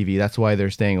show on TV. That's why they're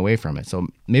staying away from it. So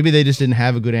maybe they just didn't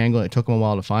have a good angle. It took them a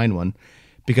while to find one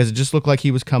because it just looked like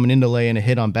he was coming in to lay in a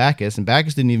hit on Backes, and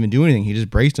Backes didn't even do anything. He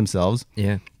just braced himself.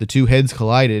 Yeah. The two heads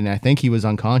collided, and I think he was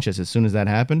unconscious as soon as that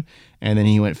happened. And then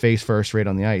he went face first right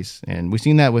on the ice. And we've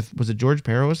seen that with, was it George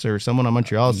Peros or someone on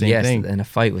Montreal? Same thing. Yes, and a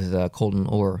fight with Colton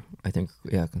Orr. I think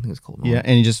it was Colton Orr. Yeah,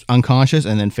 and he just unconscious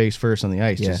and then face first on the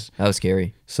ice. Yeah, that was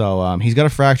scary. So he's got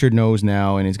a fractured nose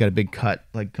now, and he's got a big cut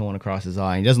like going across his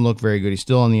eye. He doesn't look very good. He's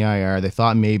still on the IR. They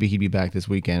thought maybe he'd be back this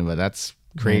weekend, but that's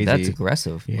crazy. Man, that's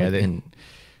aggressive. Yeah,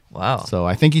 wow. So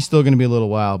I think he's still going to be a little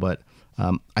while, but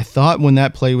I thought when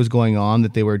that play was going on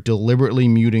that they were deliberately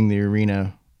muting the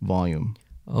arena volume.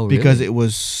 Oh, really? Because it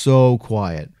was so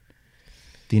quiet.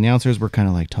 The announcers were kind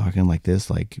of like talking like this,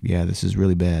 like, yeah, this is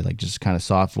really bad, like just kind of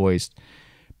soft voiced.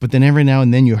 But then every now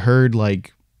and then you heard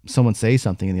like someone say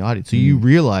something in the audience. So you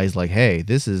realize like, hey,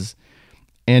 this is,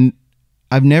 and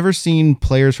I've never seen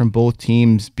players from both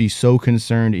teams be so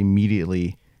concerned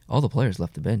immediately. All the players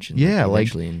left the bench.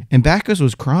 And Backes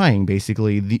was crying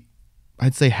basically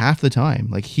I'd say half the time.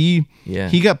 Like he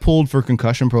got pulled for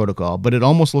concussion protocol, but it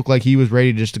almost looked like he was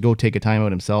ready just to go take a timeout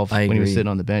himself when he was sitting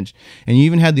on the bench. And you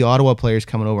even had the Ottawa players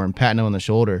coming over and patting him on the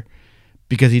shoulder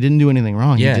because he didn't do anything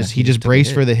wrong. Yeah, he just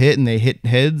braced for the hit, and they hit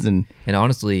heads. And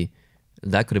honestly,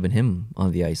 that could have been him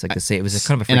on the ice. Like to say, it was a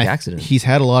kind of a freak accident. He's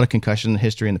had a lot of concussion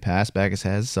history in the past, Backes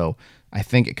has, so I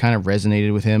think it kind of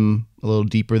resonated with him a little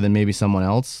deeper than maybe someone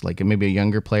else. Like maybe a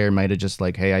younger player might have just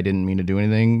like, hey, I didn't mean to do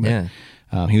anything. But, yeah.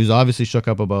 He was obviously shook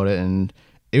up about it, and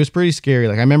it was pretty scary.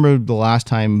 Like I remember the last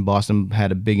time Boston had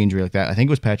a big injury like that. I think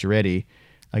it was Pacioretty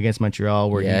against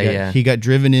Montreal, where he got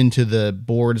driven into the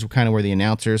boards, kind of where the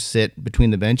announcers sit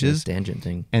between the benches. The tangent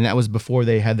thing, and that was before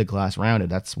they had the glass rounded.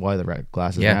 That's why the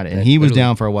glass is rounded. And he was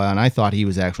down for a while, and I thought he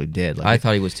was actually dead. Like, I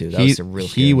thought he was too. That was a real.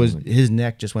 His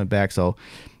neck just went back. So.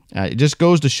 It just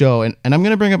goes to show, and I'm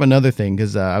going to bring up another thing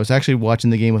because I was actually watching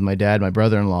the game with my dad, my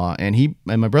brother-in-law, and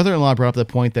my brother-in-law brought up the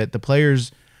point that the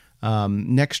players'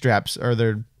 neck straps or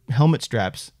their helmet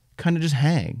straps kind of just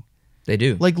hang. They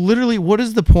do. Like literally, what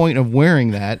is the point of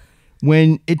wearing that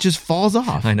when it just falls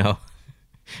off? I know.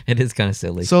 It is kind of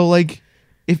silly. So like,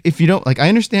 if you don't like, I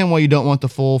understand why you don't want the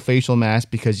full facial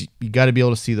mask because you got to be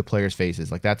able to see the players'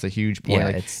 faces. Like that's a huge point. Yeah,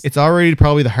 like, it's already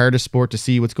probably the hardest sport to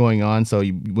see what's going on. So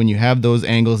when you have those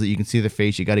angles that you can see the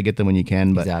face, you got to get them when you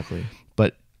can. But, exactly.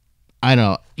 But I don't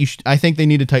know. I think they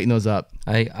need to tighten those up.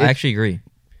 I actually agree.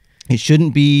 It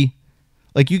shouldn't be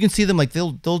like you can see them like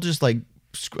they'll just like.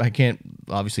 I can't,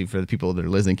 obviously for the people that are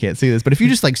listening can't see this, but if you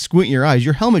just like squint your eyes,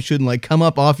 your helmet shouldn't like come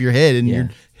up off your head and you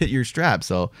hit your strap.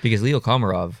 So because Leo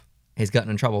Komarov has gotten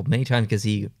in trouble many times because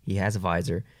he has a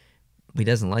visor, he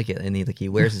doesn't like it, and he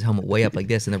wears his helmet way up like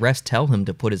this, and the refs tell him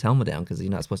to put his helmet down because he's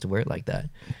not supposed to wear it like that.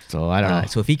 So I don't know.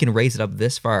 So if he can raise it up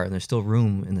this far and there's still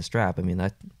room in the strap, I mean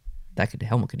the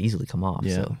helmet could easily come off.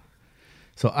 Yeah.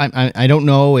 So I don't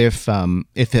know if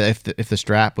the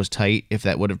strap was tight, if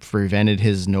that would have prevented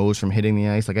his nose from hitting the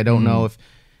ice. Like I don't know if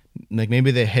like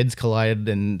maybe the heads collided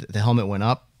and the helmet went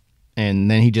up, and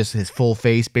then his full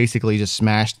face basically just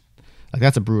smashed. Like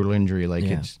that's a brutal injury. Like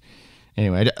it's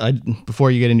anyway. I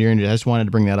before you get into your injury, I just wanted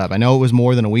to bring that up. I know it was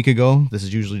more than a week ago. This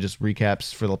is usually just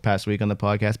recaps for the past week on the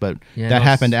podcast, but that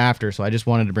happened after. So I just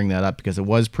wanted to bring that up because it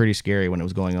was pretty scary when it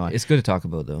was going on. It's good to talk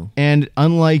about though. And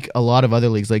unlike a lot of other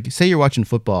leagues, like say you're watching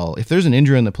football, if there's an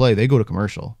injury in the play, they go to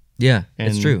commercial. Yeah, and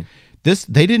it's true.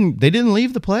 They didn't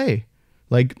leave the play.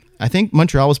 Like I think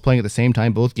Montreal was playing at the same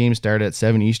time. Both games started at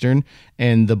 7 Eastern,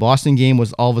 and the Boston game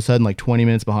was all of a sudden like 20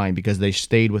 minutes behind because they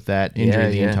stayed with that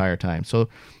injury the entire time. So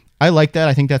I like that.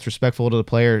 I think that's respectful to the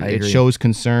player. It shows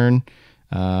concern,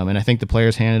 and I think the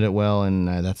players handled it well, and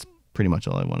that's pretty much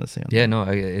all I want to say on that. Yeah, no,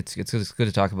 it's good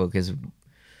to talk about because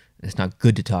it's not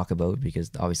good to talk about because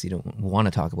obviously you don't want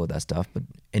to talk about that stuff, but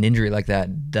an injury like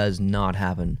that does not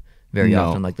happen very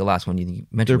often. Like the last one you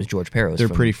mentioned was George Peros. They're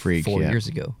pretty freak. 4 years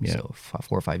ago. Yeah. So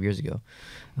 4 or 5 years ago.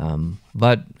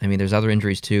 But I mean, there's other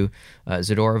injuries too.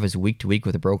 Zadorov is week to week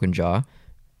with a broken jaw.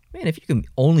 Man, if you can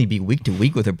only be week to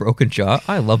week with a broken jaw,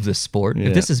 I love this sport. Yeah.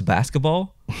 If this is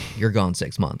basketball, you're gone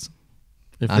 6 months.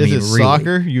 If this is really,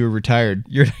 soccer, you're retired.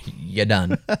 You're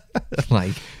done.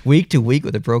 Like week to week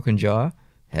with a broken jaw,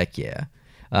 heck yeah.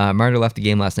 Marner left the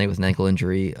game last night with an ankle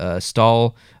injury.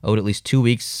 Stahl owed at least 2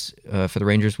 weeks for the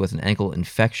Rangers with an ankle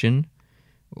infection,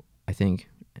 I think.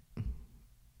 I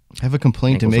have a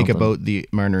complaint to make about the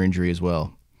Marner injury as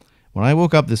well. When I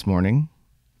woke up this morning,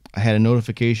 I had a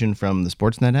notification from the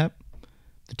Sportsnet app,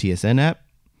 the TSN app,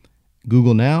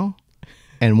 Google Now,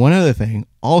 and one other thing,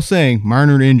 all saying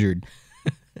Marner injured.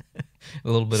 A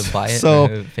little bit of bias,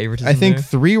 So favoritism. I think there.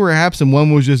 3 were apps and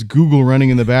 1 was just Google running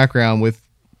in the background with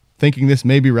thinking this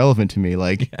may be relevant to me.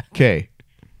 Like, okay,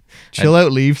 chill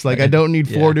out, Leafs. Like, I don't need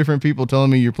 4 different people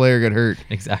telling me your player got hurt.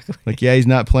 Exactly. Like, yeah, he's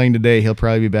not playing today. He'll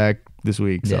probably be back this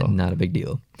week. So Yeah, not a big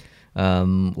deal.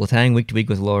 Letang week to week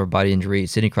with lower body injury.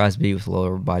 Sidney Crosby with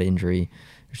lower body injury.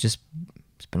 There's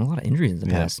been a lot of injuries in the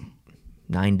past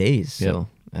 9 days. So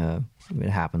it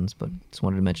happens, but just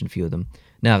wanted to mention a few of them.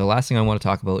 Now, the last thing I want to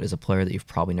talk about is a player that you've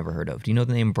probably never heard of. Do you know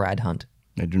the name Brad Hunt?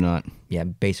 I do not. Yeah,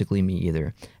 basically me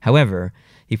either. However,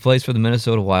 he plays for the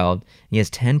Minnesota Wild. He has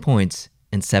 10 points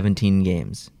in 17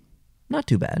 games. Not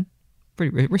too bad.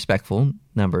 Pretty respectful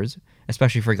numbers,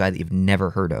 especially for a guy that you've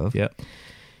never heard of. Yep.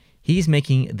 He's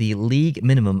making the league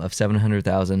minimum of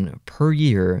 $700,000 per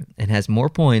year and has more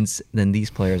points than these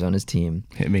players on his team.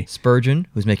 Hit me. Spurgeon,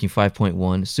 who's making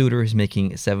 5.1, Suter, who's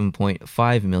making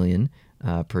 7.5 million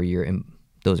per year, and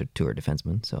those are 2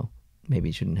 defensemen, so maybe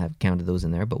you shouldn't have counted those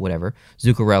in there, but whatever.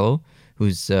 Zuccarello,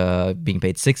 who's being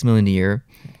paid $6 million a year,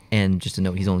 and just to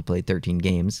note, he's only played 13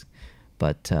 games.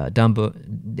 But Dumba,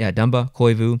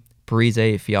 Koivu,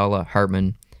 Parise, Fiala,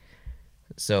 Hartman.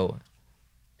 So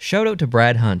shout out to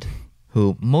Brad Hunt,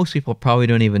 who most people probably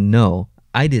don't even know.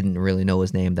 I didn't really know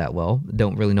his name that well.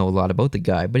 Don't really know a lot about the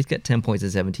guy, but he's got 10 points in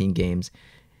 17 games.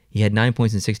 He had 9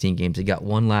 points in 16 games. He got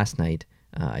 1 last night,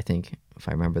 I think, if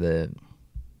I remember the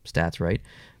stats right.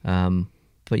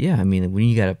 But yeah, I mean, when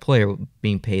you got a player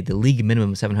being paid the league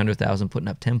minimum of $700,000, putting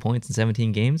up 10 points in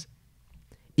 17 games,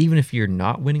 even if you're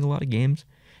not winning a lot of games,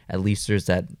 at least there's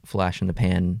that flash in the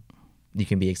pan you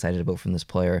can be excited about from this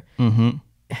player. Mm-hmm.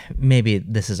 Maybe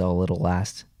this is all it'll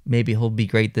last. Maybe he'll be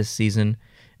great this season,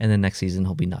 and then next season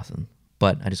he'll be nothing.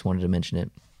 But I just wanted to mention it.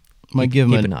 It might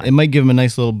give him a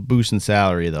nice little boost in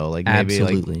salary though. Like maybe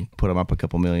like put him up a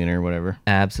couple million or whatever.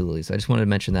 Absolutely. So I just wanted to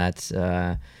mention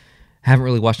that. Haven't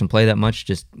really watched him play that much.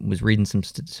 Just was reading some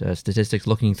statistics,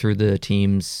 looking through the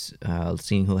teams,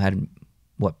 seeing who had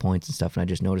what points and stuff, and I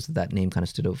just noticed that name kind of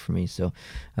stood out for me. So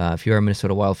if you're a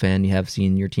Minnesota Wild fan, you have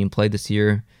seen your team play this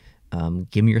year,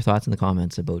 give me your thoughts in the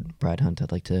comments about Brad Hunt.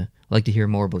 I'd like to hear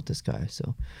more about this guy.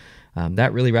 So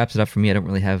that really wraps it up for me. I don't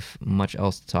really have much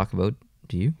else to talk about.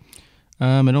 Do you?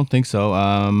 I don't think so.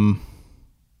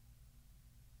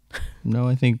 No,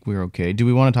 I think we're okay. Do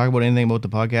we want to talk about anything about the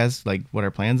podcast, like what our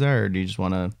plans are, or do you just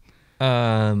want to?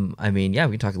 I mean, yeah,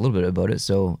 we can talk a little bit about it.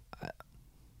 So,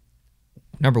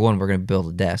 number one, we're going to build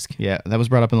a desk. Yeah, that was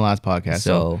brought up in the last podcast.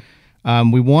 So,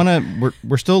 we want to.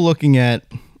 We're still looking at.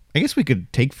 I guess we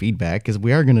could take feedback because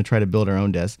we are going to try to build our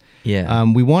own desk. Yeah.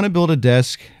 We want to build a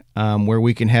desk where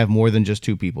we can have more than just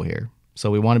 2 people here.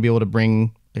 So we want to be able to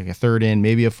bring like a third in,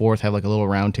 maybe a fourth, have like a little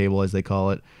round table as they call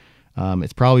it.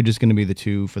 It's probably just going to be the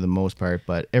 2 for the most part,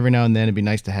 but every now and then it'd be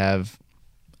nice to have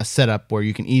a setup where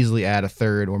you can easily add a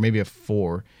third or maybe a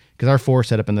 4, because our 4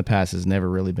 setup in the past has never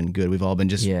really been good. We've all been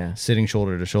just sitting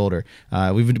shoulder to shoulder.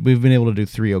 We've been able to do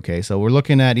 3 okay. So we're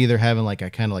looking at either having like a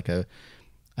kind of like a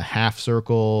half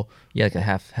circle, like a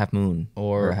half moon,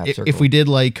 or a half circle. If we did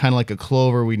like kind of like a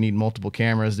clover, we need multiple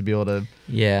cameras to be able to.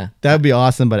 Yeah, that would be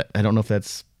awesome, but I don't know if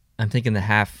that's. I'm thinking the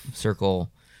half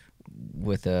circle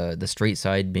with the straight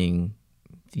side being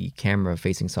the camera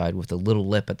facing side with a little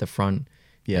lip at the front.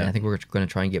 Yeah, and I think we're going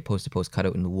to try and get post to post cut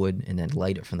out in the wood and then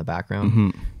light it from the background. Mm-hmm.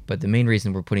 But the main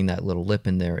reason we're putting that little lip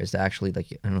in there is to actually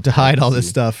like to hide all this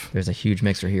stuff. There's a huge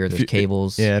mixer here. There's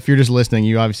cables. Yeah, if you're just listening,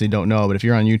 you obviously don't know. But if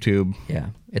you're on YouTube,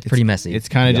 it's pretty messy. It's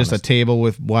kind of just a table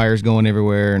with wires going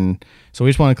everywhere, and so we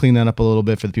just want to clean that up a little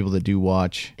bit for the people that do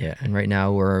watch. Yeah, and right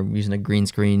now we're using a green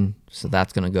screen, so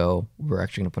that's going to go. We're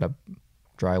actually going to put up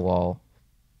drywall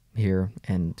here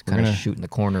and kind of shoot in the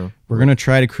corner. We're going to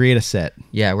try to create a set.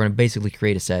 Yeah, we're going to basically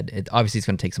create a set. Obviously, it's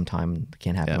going to take some time. It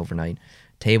can't happen overnight.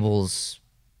 Tables,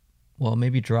 well,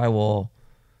 maybe drywall.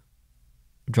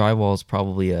 Drywall is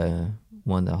probably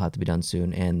one that'll have to be done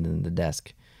soon, and then the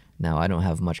desk. Now, I don't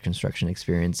have much construction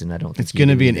experience, and I don't think it's going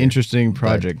to be an interesting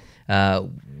project. But,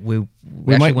 we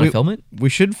actually want to film it? We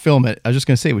should film it. I was just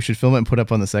going to say, we should film it and put it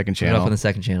up on the second channel. Put it up on the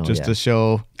second channel, just to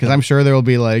show, because I'm sure there will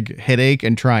be like headache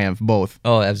and triumph, both.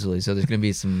 Oh, absolutely. So there's going to be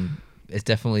it's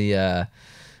definitely a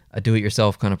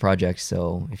do-it-yourself kind of project.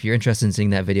 So if you're interested in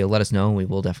seeing that video, let us know, and we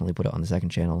will definitely put it on the second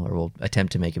channel, or we'll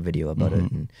attempt to make a video about it.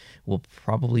 And we'll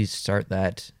probably start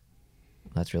that.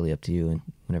 That's really up to you, and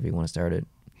whenever you want to start it.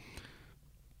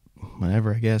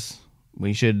 Whenever, I guess.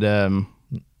 We should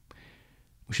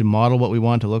model what we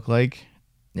want to look like.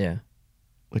 Yeah.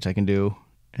 Which I can do.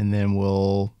 And then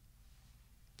we'll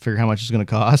figure how much it's going to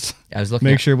cost. I was looking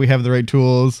Make sure we have the right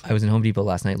tools. I was in Home Depot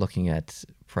last night looking at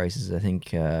prices. I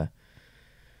think,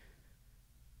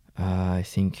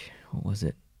 what was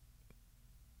it?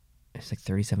 I it's like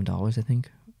 $37, I think,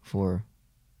 for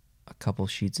a couple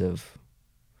sheets of,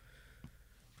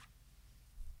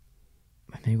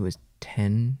 maybe it was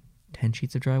 10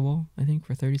 sheets of drywall, I think,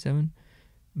 for 37.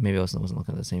 Maybe I wasn't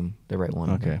looking at the right one.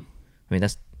 Okay. I mean,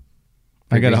 that's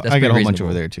I got a whole bunch reasonable.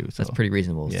 over there too. So. That's pretty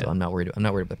reasonable. Yeah. So I'm not worried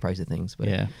about the price of things. But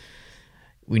yeah,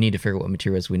 we need to figure out what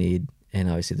materials we need, and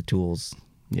obviously the tools.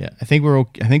 Yeah, I think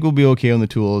we'll be okay on the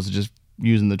tools. Just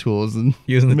using the tools and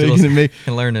tools and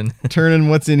learning, turning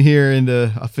what's in here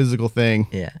into a physical thing.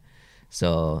 Yeah.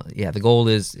 So yeah, the goal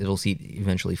is it'll seat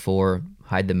eventually 4,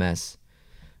 hide the mess,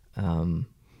 and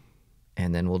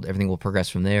then everything will progress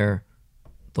from there.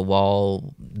 The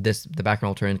wall, the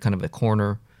background will turn into kind of a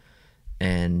corner,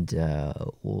 and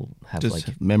we'll have just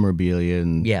like memorabilia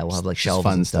and we'll have like shelves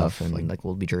fun and stuff, and like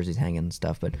will be jerseys hanging and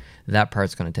stuff. But that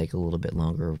part's going to take a little bit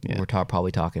longer. Yeah. We're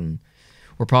probably talking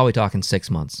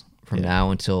 6 months from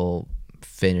now until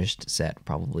finished set.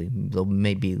 Probably there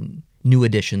may be new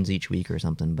additions each week or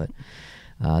something, but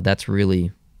that's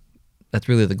really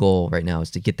the goal right now,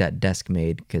 is to get that desk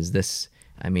made, because this,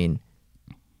 I mean,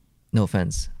 no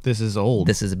offense, this is old.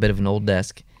 This is a bit of an old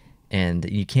desk, and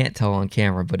you can't tell on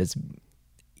camera, but it's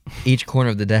each corner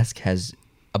of the desk has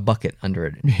a bucket under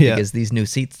it, because these new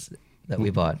seats that we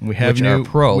bought, we have which new are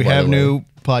pro, we have new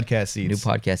podcast seats.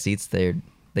 New podcast seats. They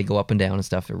go up and down and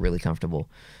stuff. They're really comfortable.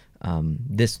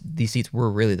 These seats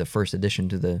were really the first addition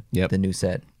to the new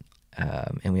set,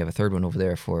 and we have a third one over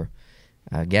there for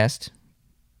a guest.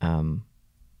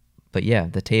 But yeah,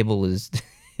 the table is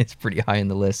it's pretty high on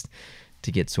the list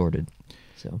to get sorted.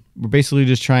 So we're basically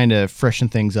just trying to freshen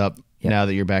things up now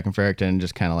that you're back in Fredericton,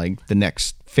 just kind of like the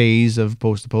next phase of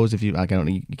Post to Post. If you you can't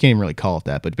even really call it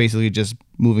that, but basically just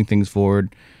moving things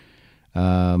forward.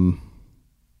 Just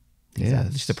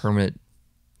a permanent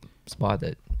spot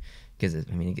that, because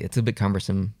it's a bit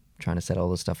cumbersome trying to set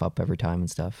all this stuff up every time and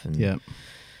stuff, and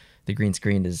the green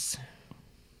screen is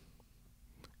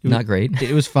not great.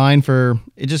 It was fine for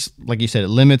it. Just like you said, it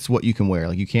limits what you can wear.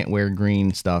 Like you can't wear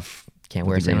green stuff. Can't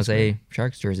wear a San Jose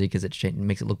Sharks jersey because it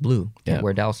makes it look blue. Can't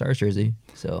wear a Dallas Stars jersey,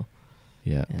 so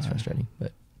it's frustrating.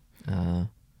 But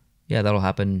that'll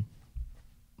happen.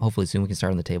 Hopefully soon. We can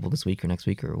start on the table this week or next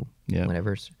week or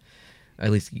whenever.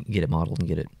 At least get it modeled and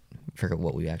figure out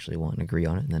what we actually want and agree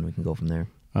on it, and then we can go from there.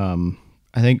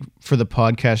 I think for the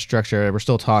podcast structure, we're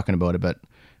still talking about it, but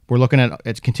we're looking at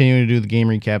it's continuing to do the game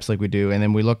recaps like we do, and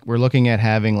then we're looking at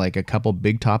having like a couple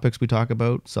big topics we talk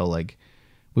about. So like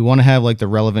we want to have like the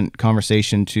relevant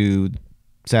conversation to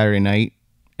Saturday night,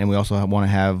 and we also want to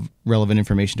have relevant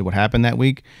information to what happened that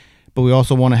week, but we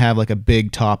also want to have like a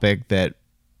big topic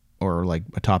or like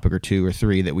a topic or 2 or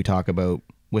 3 that we talk about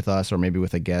with us or maybe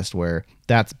with a guest, where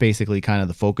that's basically kind of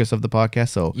the focus of the podcast.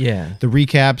 So the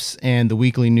recaps and the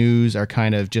weekly news are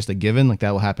kind of just a given, like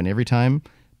that will happen every time,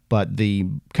 but the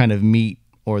kind of meat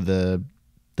or the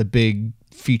big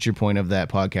feature point of that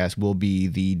podcast will be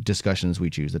the discussions we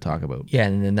choose to talk about. Yeah,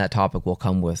 and then that topic will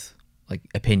come with like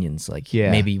opinions, like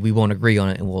maybe we won't agree on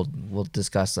it, and we'll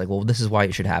discuss like, well, this is why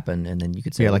it should happen, and then you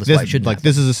could say, like this, why it shouldn't happen.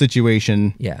 This is a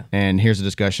situation, and here's a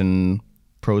discussion,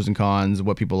 pros and cons,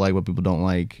 what people like, what people don't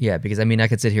like. Yeah, because I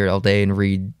could sit here all day and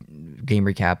read game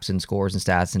recaps and scores and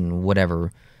stats and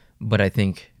whatever, but I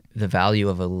think the value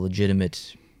of a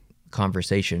legitimate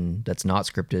conversation that's not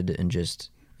scripted and just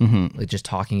like just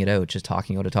talking it out, just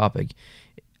talking out a topic,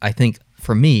 I think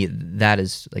for me that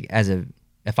is like,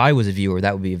 if I was a viewer,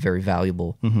 that would be a very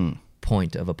valuable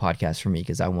point of a podcast for me,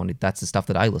 because that's the stuff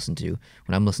that I listen to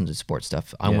when I'm listening to sports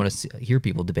stuff. I want to hear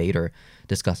people debate or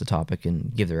discuss a topic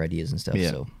and give their ideas and stuff.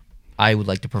 So I would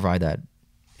like to provide that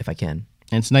if I can.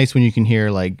 And it's nice when you can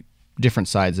hear like different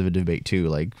sides of a debate too.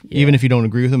 Like even if you don't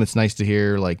agree with them, it's nice to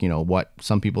hear like, what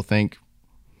some people think.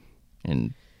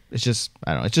 And it's just,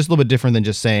 I don't know, it's just a little bit different than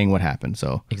just saying what happened.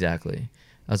 So exactly.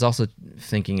 I was also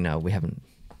thinking, we haven't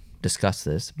discussed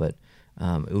this, but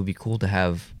it would be cool to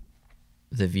have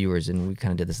the viewers, and we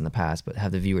kind of did this in the past, but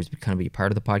have the viewers kind of be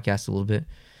part of the podcast a little bit.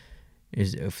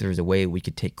 Is if there's a way we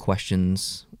could take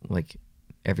questions like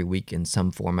every week in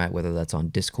some format, whether that's on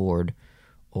Discord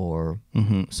or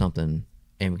something,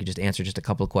 and we could just answer just a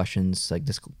couple of questions. Like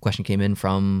this question came in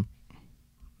from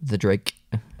the Drake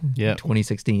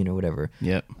 2016 or whatever.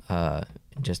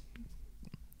 Just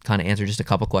kind of answer just a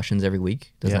couple questions every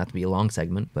week. Doesn't have to be a long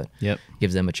segment, but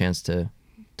gives them a chance to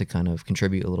kind of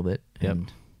contribute a little bit.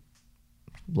 And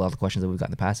a lot of the questions that we've got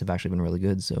in the past have actually been really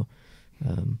good. So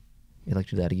I'd like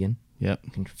to do that again. We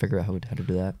can figure out how to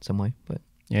do that some way. But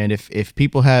and if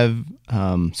people have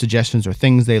suggestions or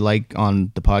things they like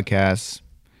on the podcast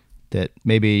that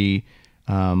maybe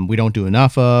we don't do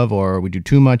enough of, or we do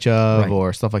too much of,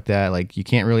 or stuff like that, like you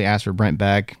can't really ask for Brent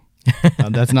back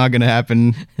That's not going to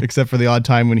happen except for the odd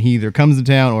time when he either comes to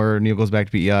town or Neil goes back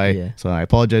to PEI. Yeah. So I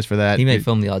apologize for that. He may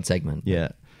film the odd segment. Yeah.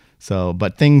 So,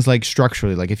 but things like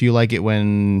structurally, like if you like it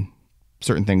when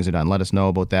certain things are done, let us know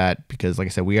about that, because like I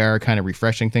said, we are kind of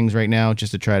refreshing things right now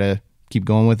just to try to keep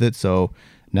going with it. So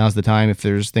now's the time. If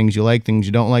there's things you like, things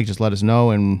you don't like, just let us know,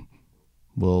 and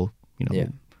we'll, I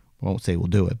won't say we'll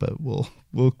do it, but we'll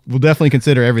definitely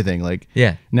consider everything. Like,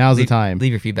 now's the time.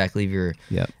 Leave your feedback, leave your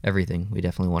everything. We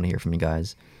definitely want to hear from you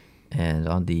guys. And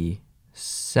on the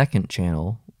second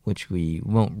channel, which we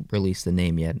won't release the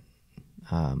name yet,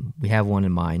 we have one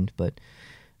in mind, but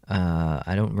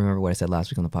I don't remember what I said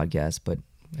last week on the podcast, but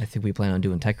I think we plan on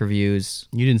doing tech reviews.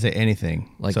 You didn't say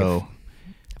anything. Like, so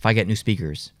if I get new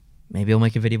speakers, maybe I'll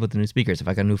make a video about the new speakers. If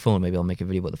I got a new phone, maybe I'll make a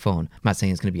video about the phone. I'm not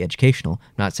saying it's going to be educational.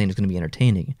 I'm not saying it's going to be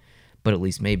entertaining, but at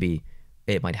least maybe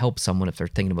it might help someone if they're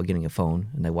thinking about getting a phone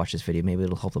and they watch this video. Maybe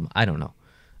it'll help them. I don't know.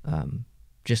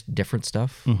 Just different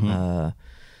stuff. Want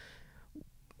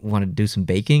to do some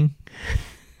baking?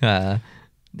 I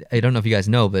don't know if you guys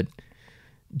know, but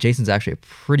Jason's actually a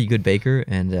pretty good baker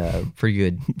and a pretty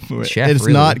good chef. It's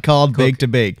really. not called Bake to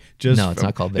Bake. No, it's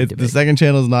not called Bake to Bake. The second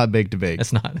channel is not Bake to Bake.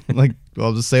 It's not. Like, well,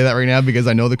 I'll just say that right now because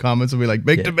I know the comments will be like,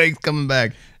 Bake to Bake's coming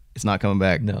back. It's not coming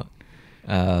back. No.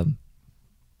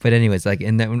 But anyways, like,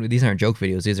 these aren't joke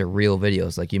videos. These are real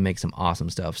videos. Like, you make some awesome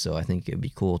stuff. So I think it'd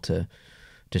be cool to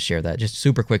share that. Just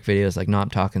super quick videos. Like,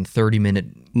 not talking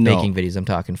 30-minute baking videos. I'm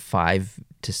talking 5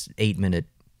 to 8 minute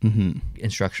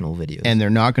instructional videos. And they're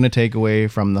not going to take away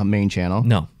from the main channel.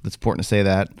 No. It's important to say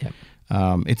that.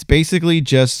 Yep. It's basically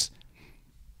just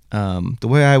the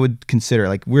way I would consider it.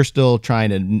 Like, we're still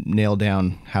trying to nail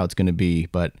down how it's going to be,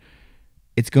 but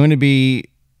it's going to be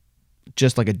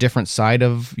just like a different side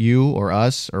of you or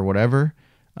us or whatever.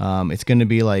 It's going to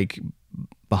be like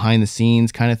behind the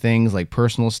scenes kind of things, like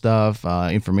personal stuff,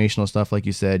 informational stuff, like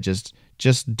you said,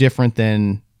 just different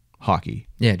than hockey.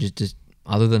 Yeah, just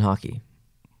other than hockey.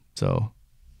 So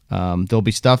there'll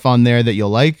be stuff on there that you'll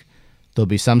like. There'll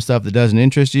be some stuff that doesn't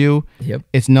interest you. Yep.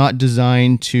 It's not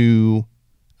designed to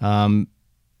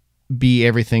be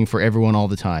everything for everyone all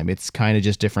the time. It's kind of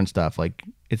just different stuff. Like,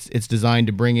 it's designed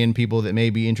to bring in people that may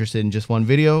be interested in just one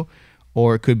video,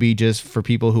 or it could be just for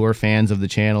people who are fans of the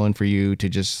channel and for you to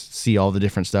just see all the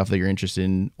different stuff that you're interested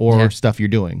in or stuff you're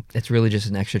doing. It's really just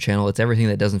an extra channel. It's everything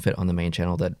that doesn't fit on the main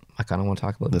channel that I kind of want to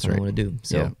talk about. That's what right. I want to do.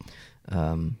 So,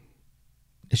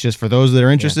 it's just for those that are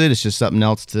interested. It's just something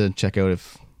else to check out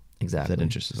if that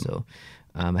interests them. So,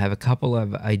 I have a couple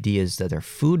of ideas that are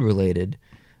food related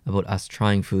about us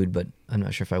trying food, but I'm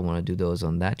not sure if I want to do those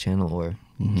on that channel or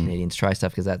Canadians Try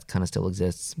Stuff, because that kind of still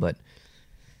exists. But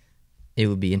it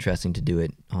would be interesting to do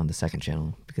it on the second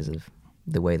channel because of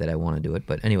the way that I want to do it.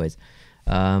 But anyways,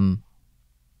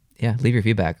 leave your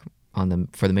feedback on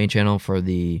for the main channel, for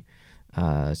the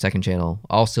second channel.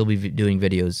 I'll still be doing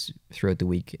videos throughout the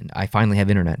week. And I finally have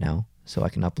internet now, so I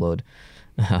can upload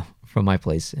from my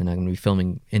place, and I'm going to be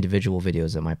filming individual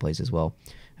videos at my place as well.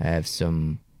 I have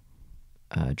some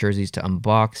jerseys to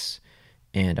unbox,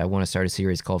 and I want to start a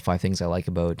series called 5 Things I Like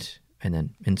About, and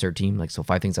then insert team. Like, so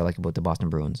 5 things I like about the Boston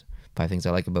Bruins, 5 things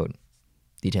I like about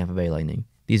the Tampa Bay Lightning.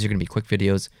 These are going to be quick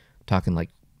videos, talking like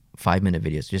 5-minute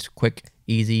videos, just quick,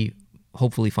 easy,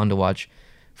 hopefully fun to watch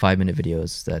 5-minute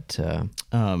videos that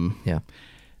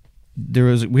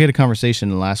we had a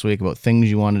conversation last week about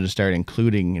things you wanted to start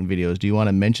including in videos. Do you want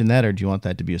to mention that, or do you want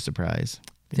that to be a surprise?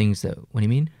 Things that, what do you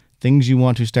mean? Things you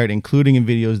want to start including in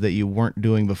videos that you weren't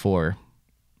doing before.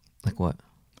 Like what?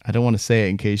 I don't want to say it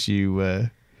in case you...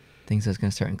 Things I was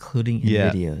going to start including in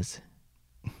videos.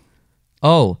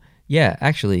 Oh, yeah,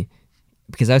 actually,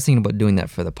 because I was thinking about doing that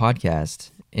for the podcast,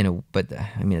 but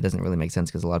I mean, it doesn't really make sense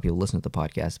because a lot of people listen to the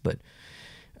podcast, but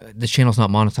the channel's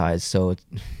not monetized, so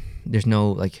there's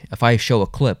no, like, if I show a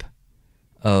clip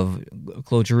of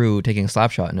Claude Giroux taking a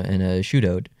slap shot in a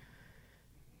shootout,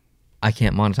 I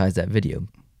can't monetize that video.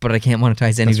 But I can't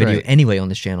monetize any video anyway on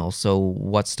this channel, so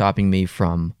what's stopping me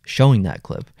from showing that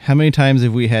clip? How many times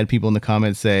have we had people in the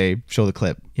comments say, show the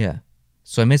clip? Yeah.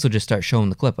 So I may as well just start showing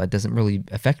the clip. It doesn't really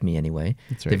affect me anyway.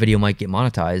 That's right. The video might get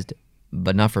monetized,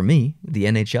 but not for me. The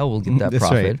NHL will get that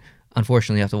profit. Right.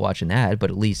 Unfortunately, you have to watch an ad, but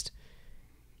at least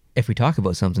if we talk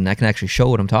about something, I can actually show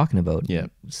what I'm talking about. Yeah.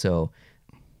 So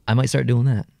I might start doing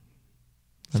that.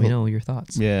 Let me know your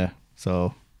thoughts. Yeah.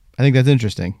 So I think that's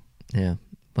interesting. Yeah.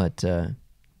 But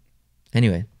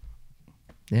anyway,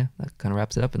 that kind of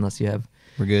wraps it up unless you have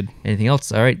We're good. anything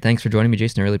else. All right. Thanks for joining me,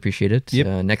 Jason. I really appreciate it.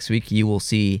 Yep. Next week, you will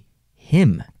see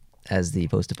him as the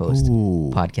Post to Post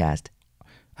podcast.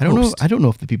 I don't know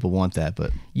if the people want that,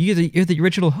 but You're the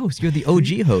original host. You're the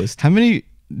OG host. how many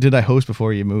did I host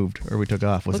before you moved or we took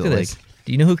off? Was Look it at like this.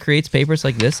 Do you know who creates papers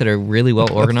like this that are really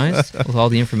well organized with all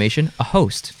the information? A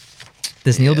host.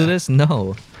 Does Neil do this?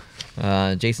 No.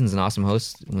 Jason's an awesome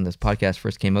host. When this podcast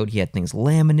first came out, he had things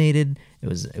laminated. It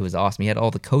was awesome. He had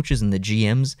all the coaches and the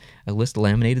GMs a list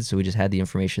laminated, so we just had the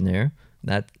information there.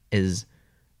 That is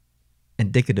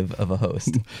indicative of a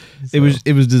host. So.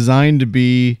 It was designed to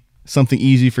be something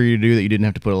easy for you to do that you didn't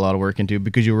have to put a lot of work into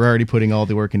because you were already putting all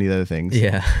the work into the other things.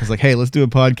 Yeah. It's like, hey, let's do a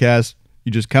podcast.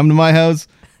 You just come to my house.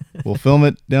 We'll film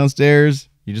it downstairs.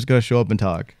 You just got to show up and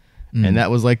talk. And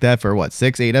that was like that for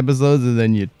 6-8 episodes, and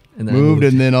then you moved,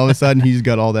 and then all of a sudden he's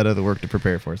got all that other work to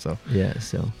prepare for. So yeah,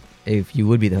 so if you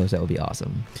would be the host, that would be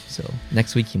awesome. So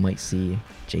next week you might see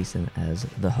Jason as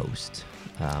the host.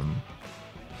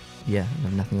 Yeah, I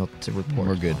have nothing else to report.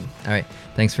 We're good. All right,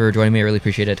 thanks for joining me. I really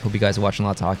appreciate it. Hope you guys are watching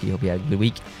lots of hockey. Hope you had a good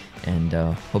week, and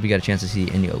hope you got a chance to see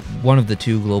one of the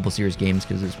 2 Global Series games,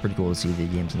 because it's pretty cool to see the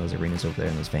games in those arenas over there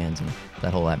and those fans and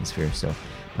that whole atmosphere. So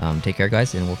take care,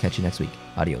 guys, and we'll catch you next week.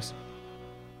 Adios.